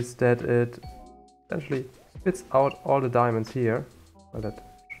is that it essentially spits out all the diamonds here. Well, that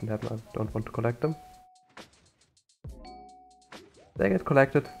shouldn't happen, I don't want to collect them. They get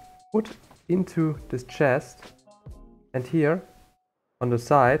collected, put into this chest, and here on the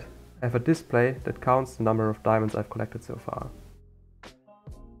side I have a display that counts the number of diamonds I've collected so far.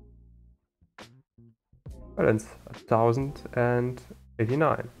 Well, it's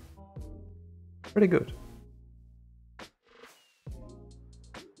 1089. Pretty good.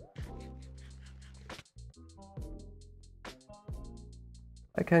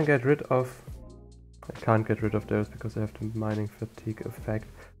 I can't get rid of those because I have the mining fatigue effect.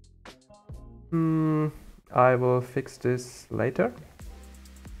 I will fix this later.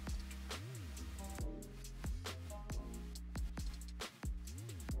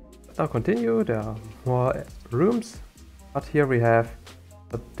 Now continue, there are more rooms, but here we have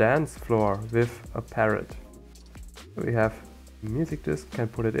a dance floor with a parrot. We have a music disc, can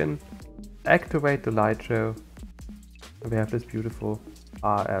put it in, activate the light show, and we have this beautiful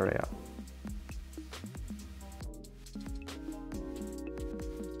bar area.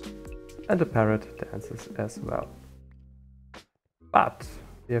 And the parrot dances as well. But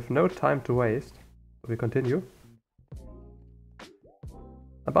we have no time to waste, so we continue.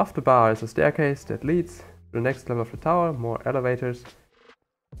 Above the bar is a staircase that leads to the next level of the tower, more elevators.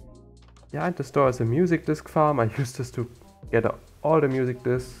 Behind the store is a music disc farm. I use this to get all the music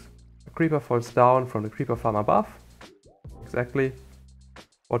discs. A creeper falls down from the creeper farm above. Exactly.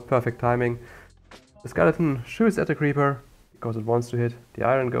 What perfect timing. The skeleton shoots at the creeper because it wants to hit the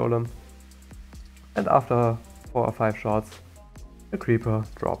iron golem. And after 4 or 5 shots, the creeper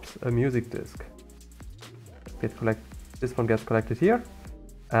drops a music disc. This one gets collected here.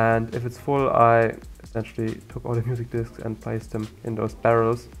 And if it's full, I essentially took all the music discs and placed them in those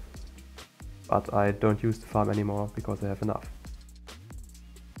barrels. But I don't use the farm anymore because I have enough.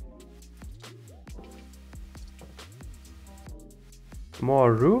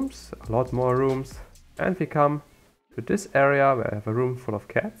 More rooms, a lot more rooms. And we come to this area where I have a room full of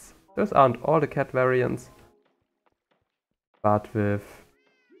cats. Those aren't all the cat variants. But with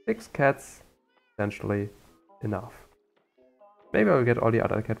 6 cats, essentially enough. Maybe I'll get all the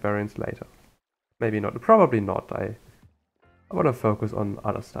other cat variants later. Maybe not, probably not. I want to focus on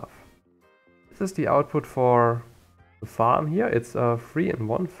other stuff. This is the output for the farm here. It's a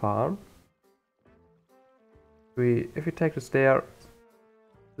 3-in-1 farm. If we take the stair,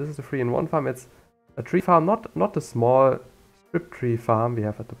 this is the 3-in-1 farm. It's a tree farm, not the small strip tree farm we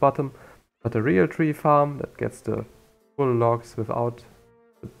have at the bottom, but a real tree farm that gets the full logs without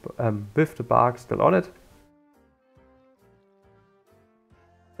with the bark still on it.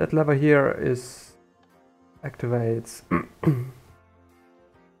 That lever here activates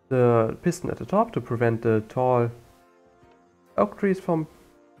the piston at the top to prevent the tall oak trees from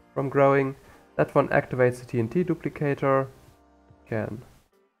growing. That one activates the TNT duplicator. You can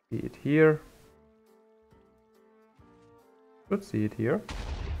see it here. Should see it here.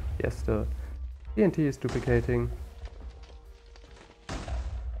 Yes, the TNT is duplicating.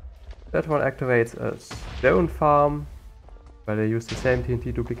 That one activates a stone farm, where I use the same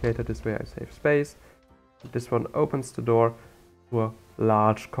TNT duplicator. This way I save space. This one opens the door to a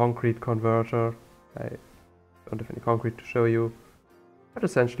large concrete converter. I don't have any concrete to show you, but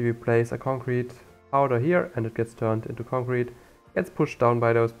essentially we place a concrete powder here and it gets turned into concrete, gets pushed down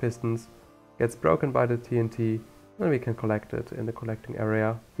by those pistons, gets broken by the TNT, and we can collect it in the collecting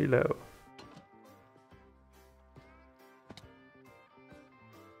area below.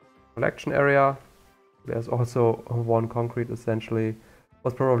 Collection area. There's also one concrete essentially.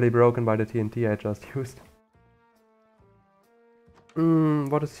 Was probably broken by the TNT I just used.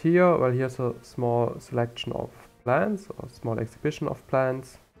 What is here? Well, here's a small selection of plants, or small exhibition of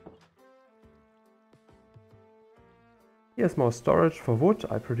plants. Here's more storage for wood.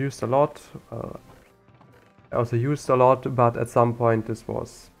 I produced a lot. I also used a lot, but at some point this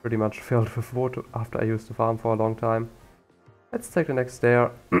was pretty much filled with wood after I used the farm for a long time. Let's take the next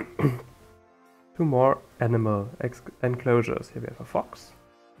stair. 2 more animal enclosures. Here we have a fox.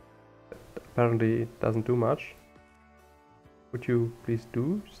 That apparently doesn't do much. Would you please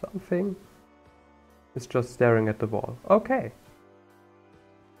do something? It's just staring at the wall. Okay.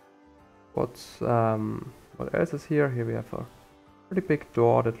 What else is here? Here we have a pretty big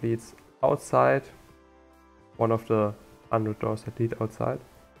door that leads outside. One of the 100 doors that lead outside.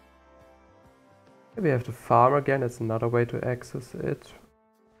 Here we have the farm again. It's another way to access it.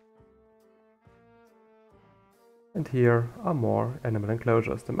 And here are more animal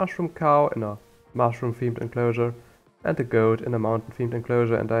enclosures. The mushroom cow in a mushroom themed enclosure and the goat in a mountain themed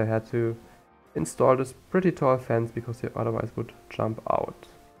enclosure, and I had to install this pretty tall fence because it otherwise would jump out.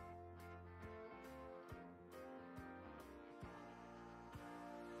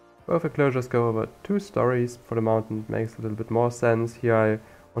 Both enclosures go over 2 stories. For the mountain it makes a little bit more sense. Here I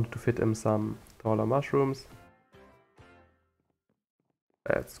Wanted to fit in some taller mushrooms.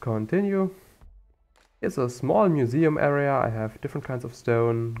 Let's continue. Here's a small museum area. I have different kinds of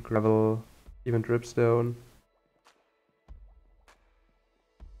stone, gravel, even dripstone,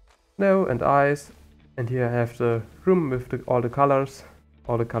 snow and ice. And here I have the room with all the colors,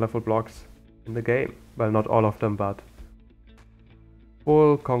 all the colorful blocks in the game. Well, not all of them, but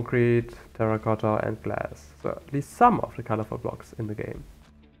full concrete, terracotta and glass. So at least some of the colorful blocks in the game.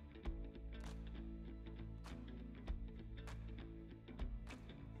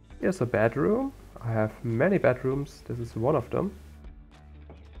 Here's a bedroom. I have many bedrooms. This is one of them.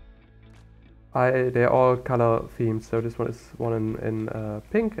 They're all color themed, so this one is one in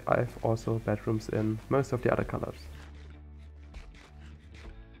pink. I have also bedrooms in most of the other colors.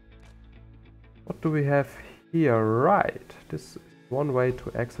 What do we have here? Right, this is one way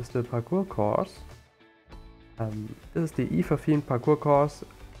to access the parkour course. This is the Ether themed parkour course,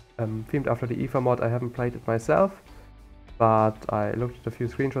 themed after the Ether mod. I haven't played it myself, but I looked at a few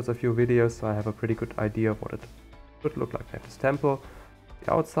screenshots, a few videos, so I have a pretty good idea of what it would look like. I have this temple,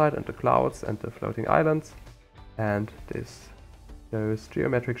 the outside and the clouds and the floating islands, and those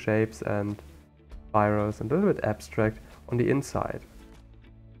geometric shapes and spirals and a little bit abstract on the inside.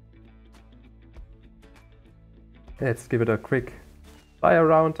 Let's give it a quick fly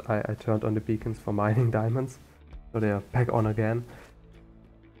around. I turned on the beacons for mining diamonds, so they are back on again.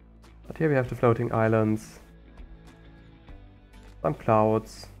 But here we have the floating islands, some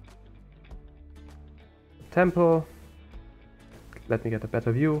clouds, a temple, let me get a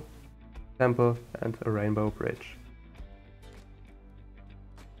better view, temple and a rainbow bridge.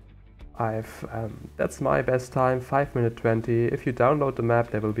 That's my best time, 5 minutes 20. If you download the map,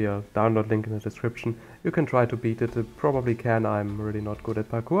 there will be a download link in the description. You can try to beat it, you probably can, I'm really not good at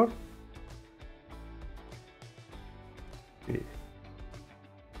parkour. We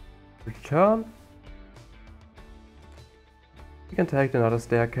return. You can take another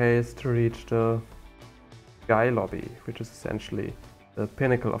staircase to reach the sky lobby, which is essentially the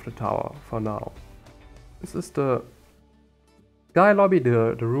pinnacle of the tower for now. This is the sky lobby.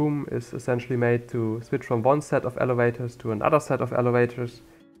 The room is essentially made to switch from one set of elevators to another set of elevators.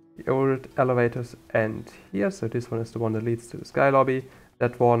 The old elevators end here, so this one is the one that leads to the sky lobby.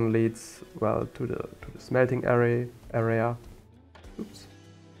 That one leads, well, to the smelting area. Oops.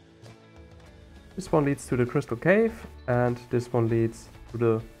 This one leads to the crystal cave, and this one leads to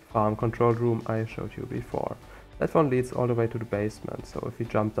the farm control room I showed you before. That one leads all the way to the basement, so if we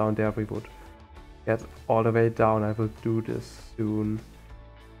jump down there we would get all the way down. I will do this soon.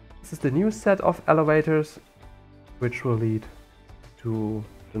 This is the new set of elevators, which will lead to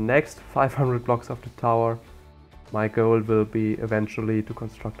the next 500 blocks of the tower. My goal will be eventually to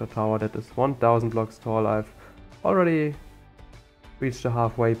construct a tower that is 1000 blocks tall. I've already reached the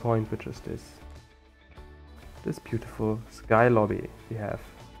halfway point, which is this beautiful sky lobby. We have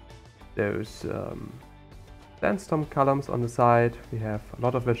those sandstone columns on the side, we have a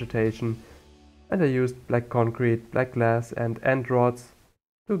lot of vegetation, and I used black concrete, black glass and end rods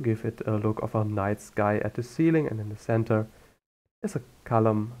to give it a look of a night sky at the ceiling, and in the center is a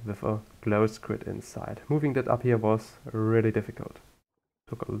column with a glow squid inside. Moving that up here was really difficult.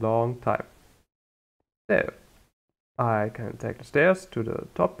 Took a long time. So, I can take the stairs to the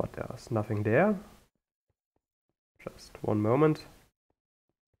top, but there's nothing there. Just one moment.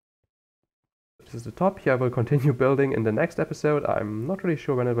 This is the top. Here I will continue building in the next episode. I'm not really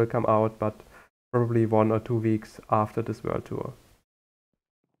sure when it will come out, but probably 1 or 2 weeks after this world tour.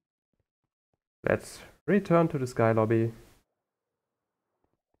 Let's return to the sky lobby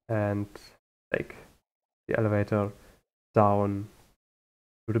and take the elevator down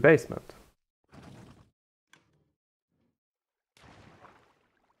to the basement.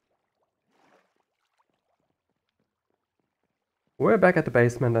 We're back at the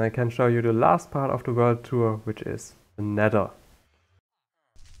basement, and I can show you the last part of the world tour, which is the Nether.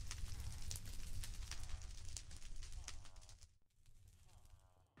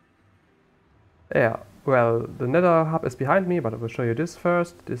 Yeah, well, the Nether hub is behind me, but I will show you this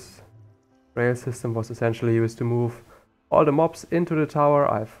first. This rail system was essentially used to move all the mobs into the tower.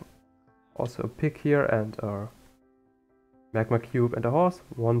 I've also a pig here and a magma cube and a horse,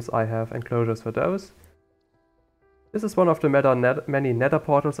 once I have enclosures for those. This is one of the many nether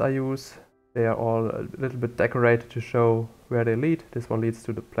portals I use. They are all a little bit decorated to show where they lead. This one leads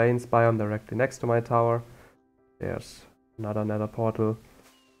to the plains biome directly next to my tower. There's another nether portal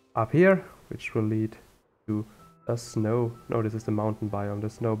up here, which will lead to a snow. No, this is the mountain biome. The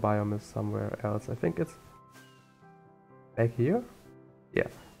snow biome is somewhere else. I think it's back here. Yeah,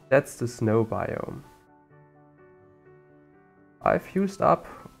 that's the snow biome. I've used up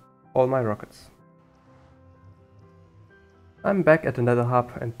all my rockets. I'm back at the Nether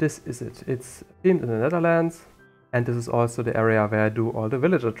hub, and this is it. It's themed in the Netherlands, and this is also the area where I do all the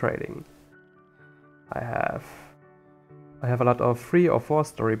villager trading. I have a lot of 3 or 4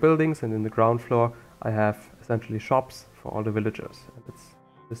 story buildings, and in the ground floor I have essentially shops for all the villagers, and it's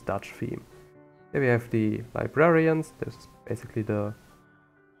this Dutch theme. Here we have the librarians. This is basically one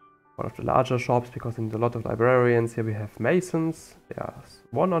of the larger shops because in a lot of librarians. Here we have masons. There's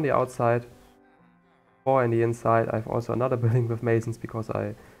 1 on the outside, 4 in the inside. I have also another building with masons because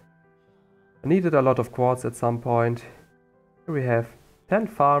I needed a lot of quartz at some point. Here we have 10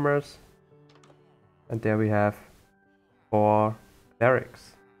 farmers, and there we have 4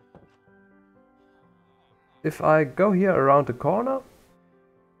 barracks. If I go here around the corner,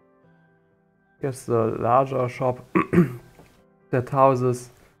 here's the larger shop that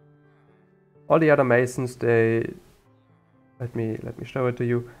houses all the other masons. They let me show it to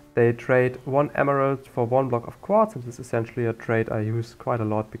you. They trade 1 emerald for 1 block of quartz, and this is essentially a trade I use quite a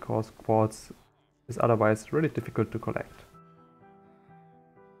lot because quartz is otherwise really difficult to collect.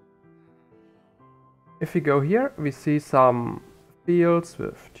 If we go here, we see some fields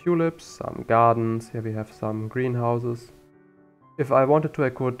with tulips, some gardens. Here we have some greenhouses. If I wanted to, I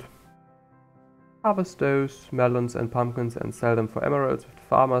could harvest those melons and pumpkins and sell them for emeralds with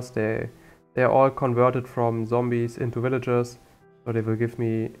farmers. They are all converted from zombies into villagers, so they will give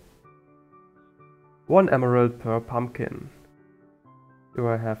me 1 emerald per pumpkin. Here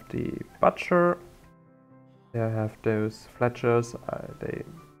I have the butcher. Here I have those fletchers.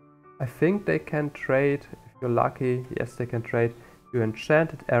 I think they can trade, if you're lucky. Yes, they can trade you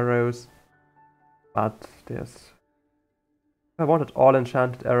enchanted arrows, but if I wanted all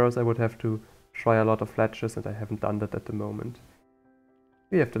enchanted arrows, I would have to try a lot of fletchers, and I haven't done that at the moment.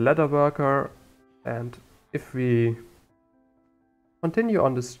 We have the leather worker, and if we continue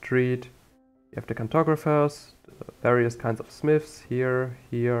on the street, we have the cartographers, the various kinds of smiths here,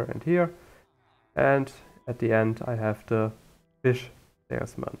 here, and here, and at the end I have the fish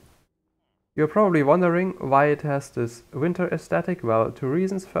salesman. You're probably wondering why it has this winter aesthetic. Well, 2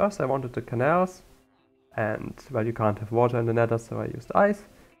 reasons. First, I wanted the canals, and well, you can't have water in the Nether, so I used ice.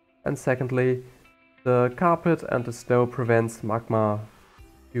 And secondly, the carpet and the snow prevents magma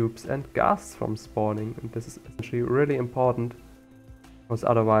cubes and ghasts from spawning, and this is essentially really important because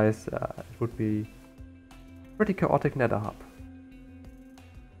otherwise it would be a pretty chaotic Nether hub.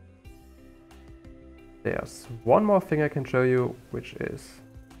 There's one more thing I can show you, which is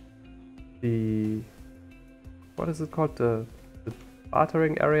what is it called? The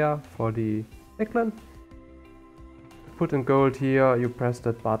bartering area for the piglin. Put in gold here, you press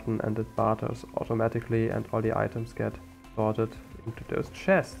that button and it barters automatically, and all the items get sorted into those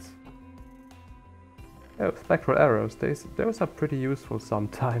chests. Oh, spectral arrows, those are pretty useful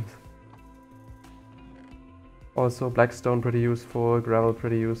sometimes. Also blackstone pretty useful, gravel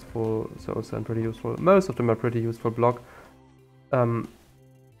pretty useful, soul sand pretty useful. Most of them are pretty useful block.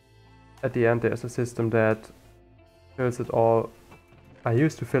 At the end there's a system that fills it all. I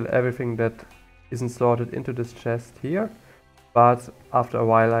used to fill everything that isn't sorted into this chest here, but after a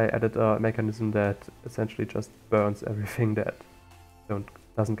while I added a mechanism that essentially just burns everything that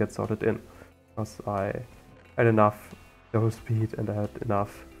doesn't get sorted in, because I had enough go speed and I had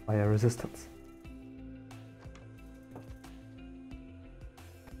enough fire resistance.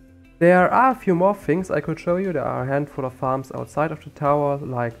 There are a few more things I could show you. There are a handful of farms outside of the tower,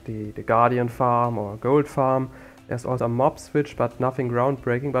 like the Guardian farm or Gold farm. There's also a mob switch, but nothing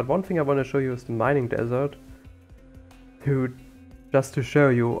groundbreaking. But one thing I want to show you is the mining desert, just to show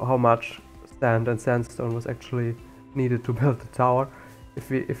you how much sand and sandstone was actually needed to build the tower. If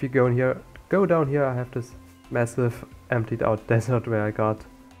you go down here, I have this massive emptied out desert where I got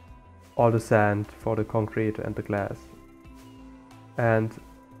all the sand for the concrete and the glass. And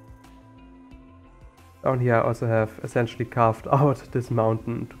down here I also have essentially carved out this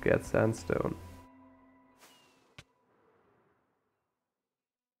mountain to get sandstone.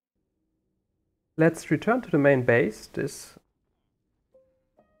 Let's return to the main base.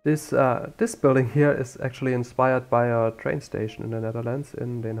 This building here is actually inspired by a train station in the Netherlands,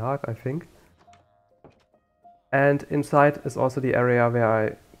 in Den Haag, I think. And inside is also the area where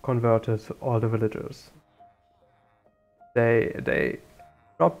I converted all the villagers. They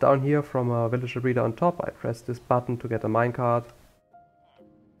drop down here from a villager breeder on top. I press this button to get a minecart.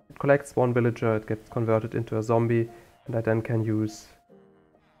 It collects 1 villager, it gets converted into a zombie, and I then can use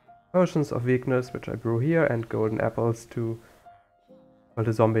potions of weakness, which I brew here, and golden apples to... Well,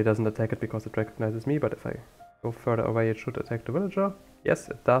 the zombie doesn't attack it because it recognizes me, but if I go further away it should attack the villager. Yes,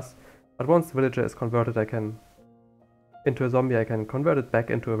 it does. But once the villager is converted, I can into a zombie, I can convert it back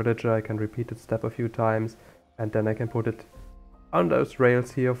into a villager, I can repeat the step a few times, and then I can put it on those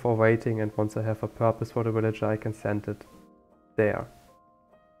rails here for waiting, and once I have a purpose for the villager, I can send it there.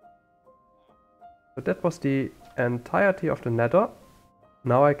 So that was the entirety of the Nether.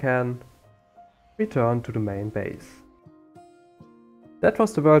 Now I can return to the main base. That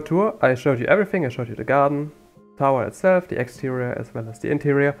was the world tour. I showed you everything. I showed you the garden, tower itself, the exterior as well as the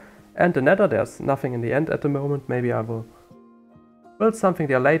interior, and the Nether. There's nothing in the end at the moment. Maybe I will build something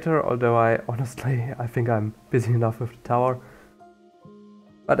there later, although I think I'm busy enough with the tower.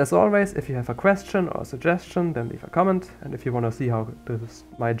 But as always, if you have a question or a suggestion, then leave a comment, and if you want to see how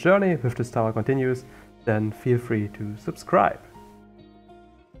my journey with this tower continues, then feel free to subscribe.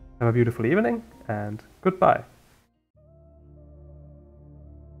 Have a beautiful evening, and goodbye.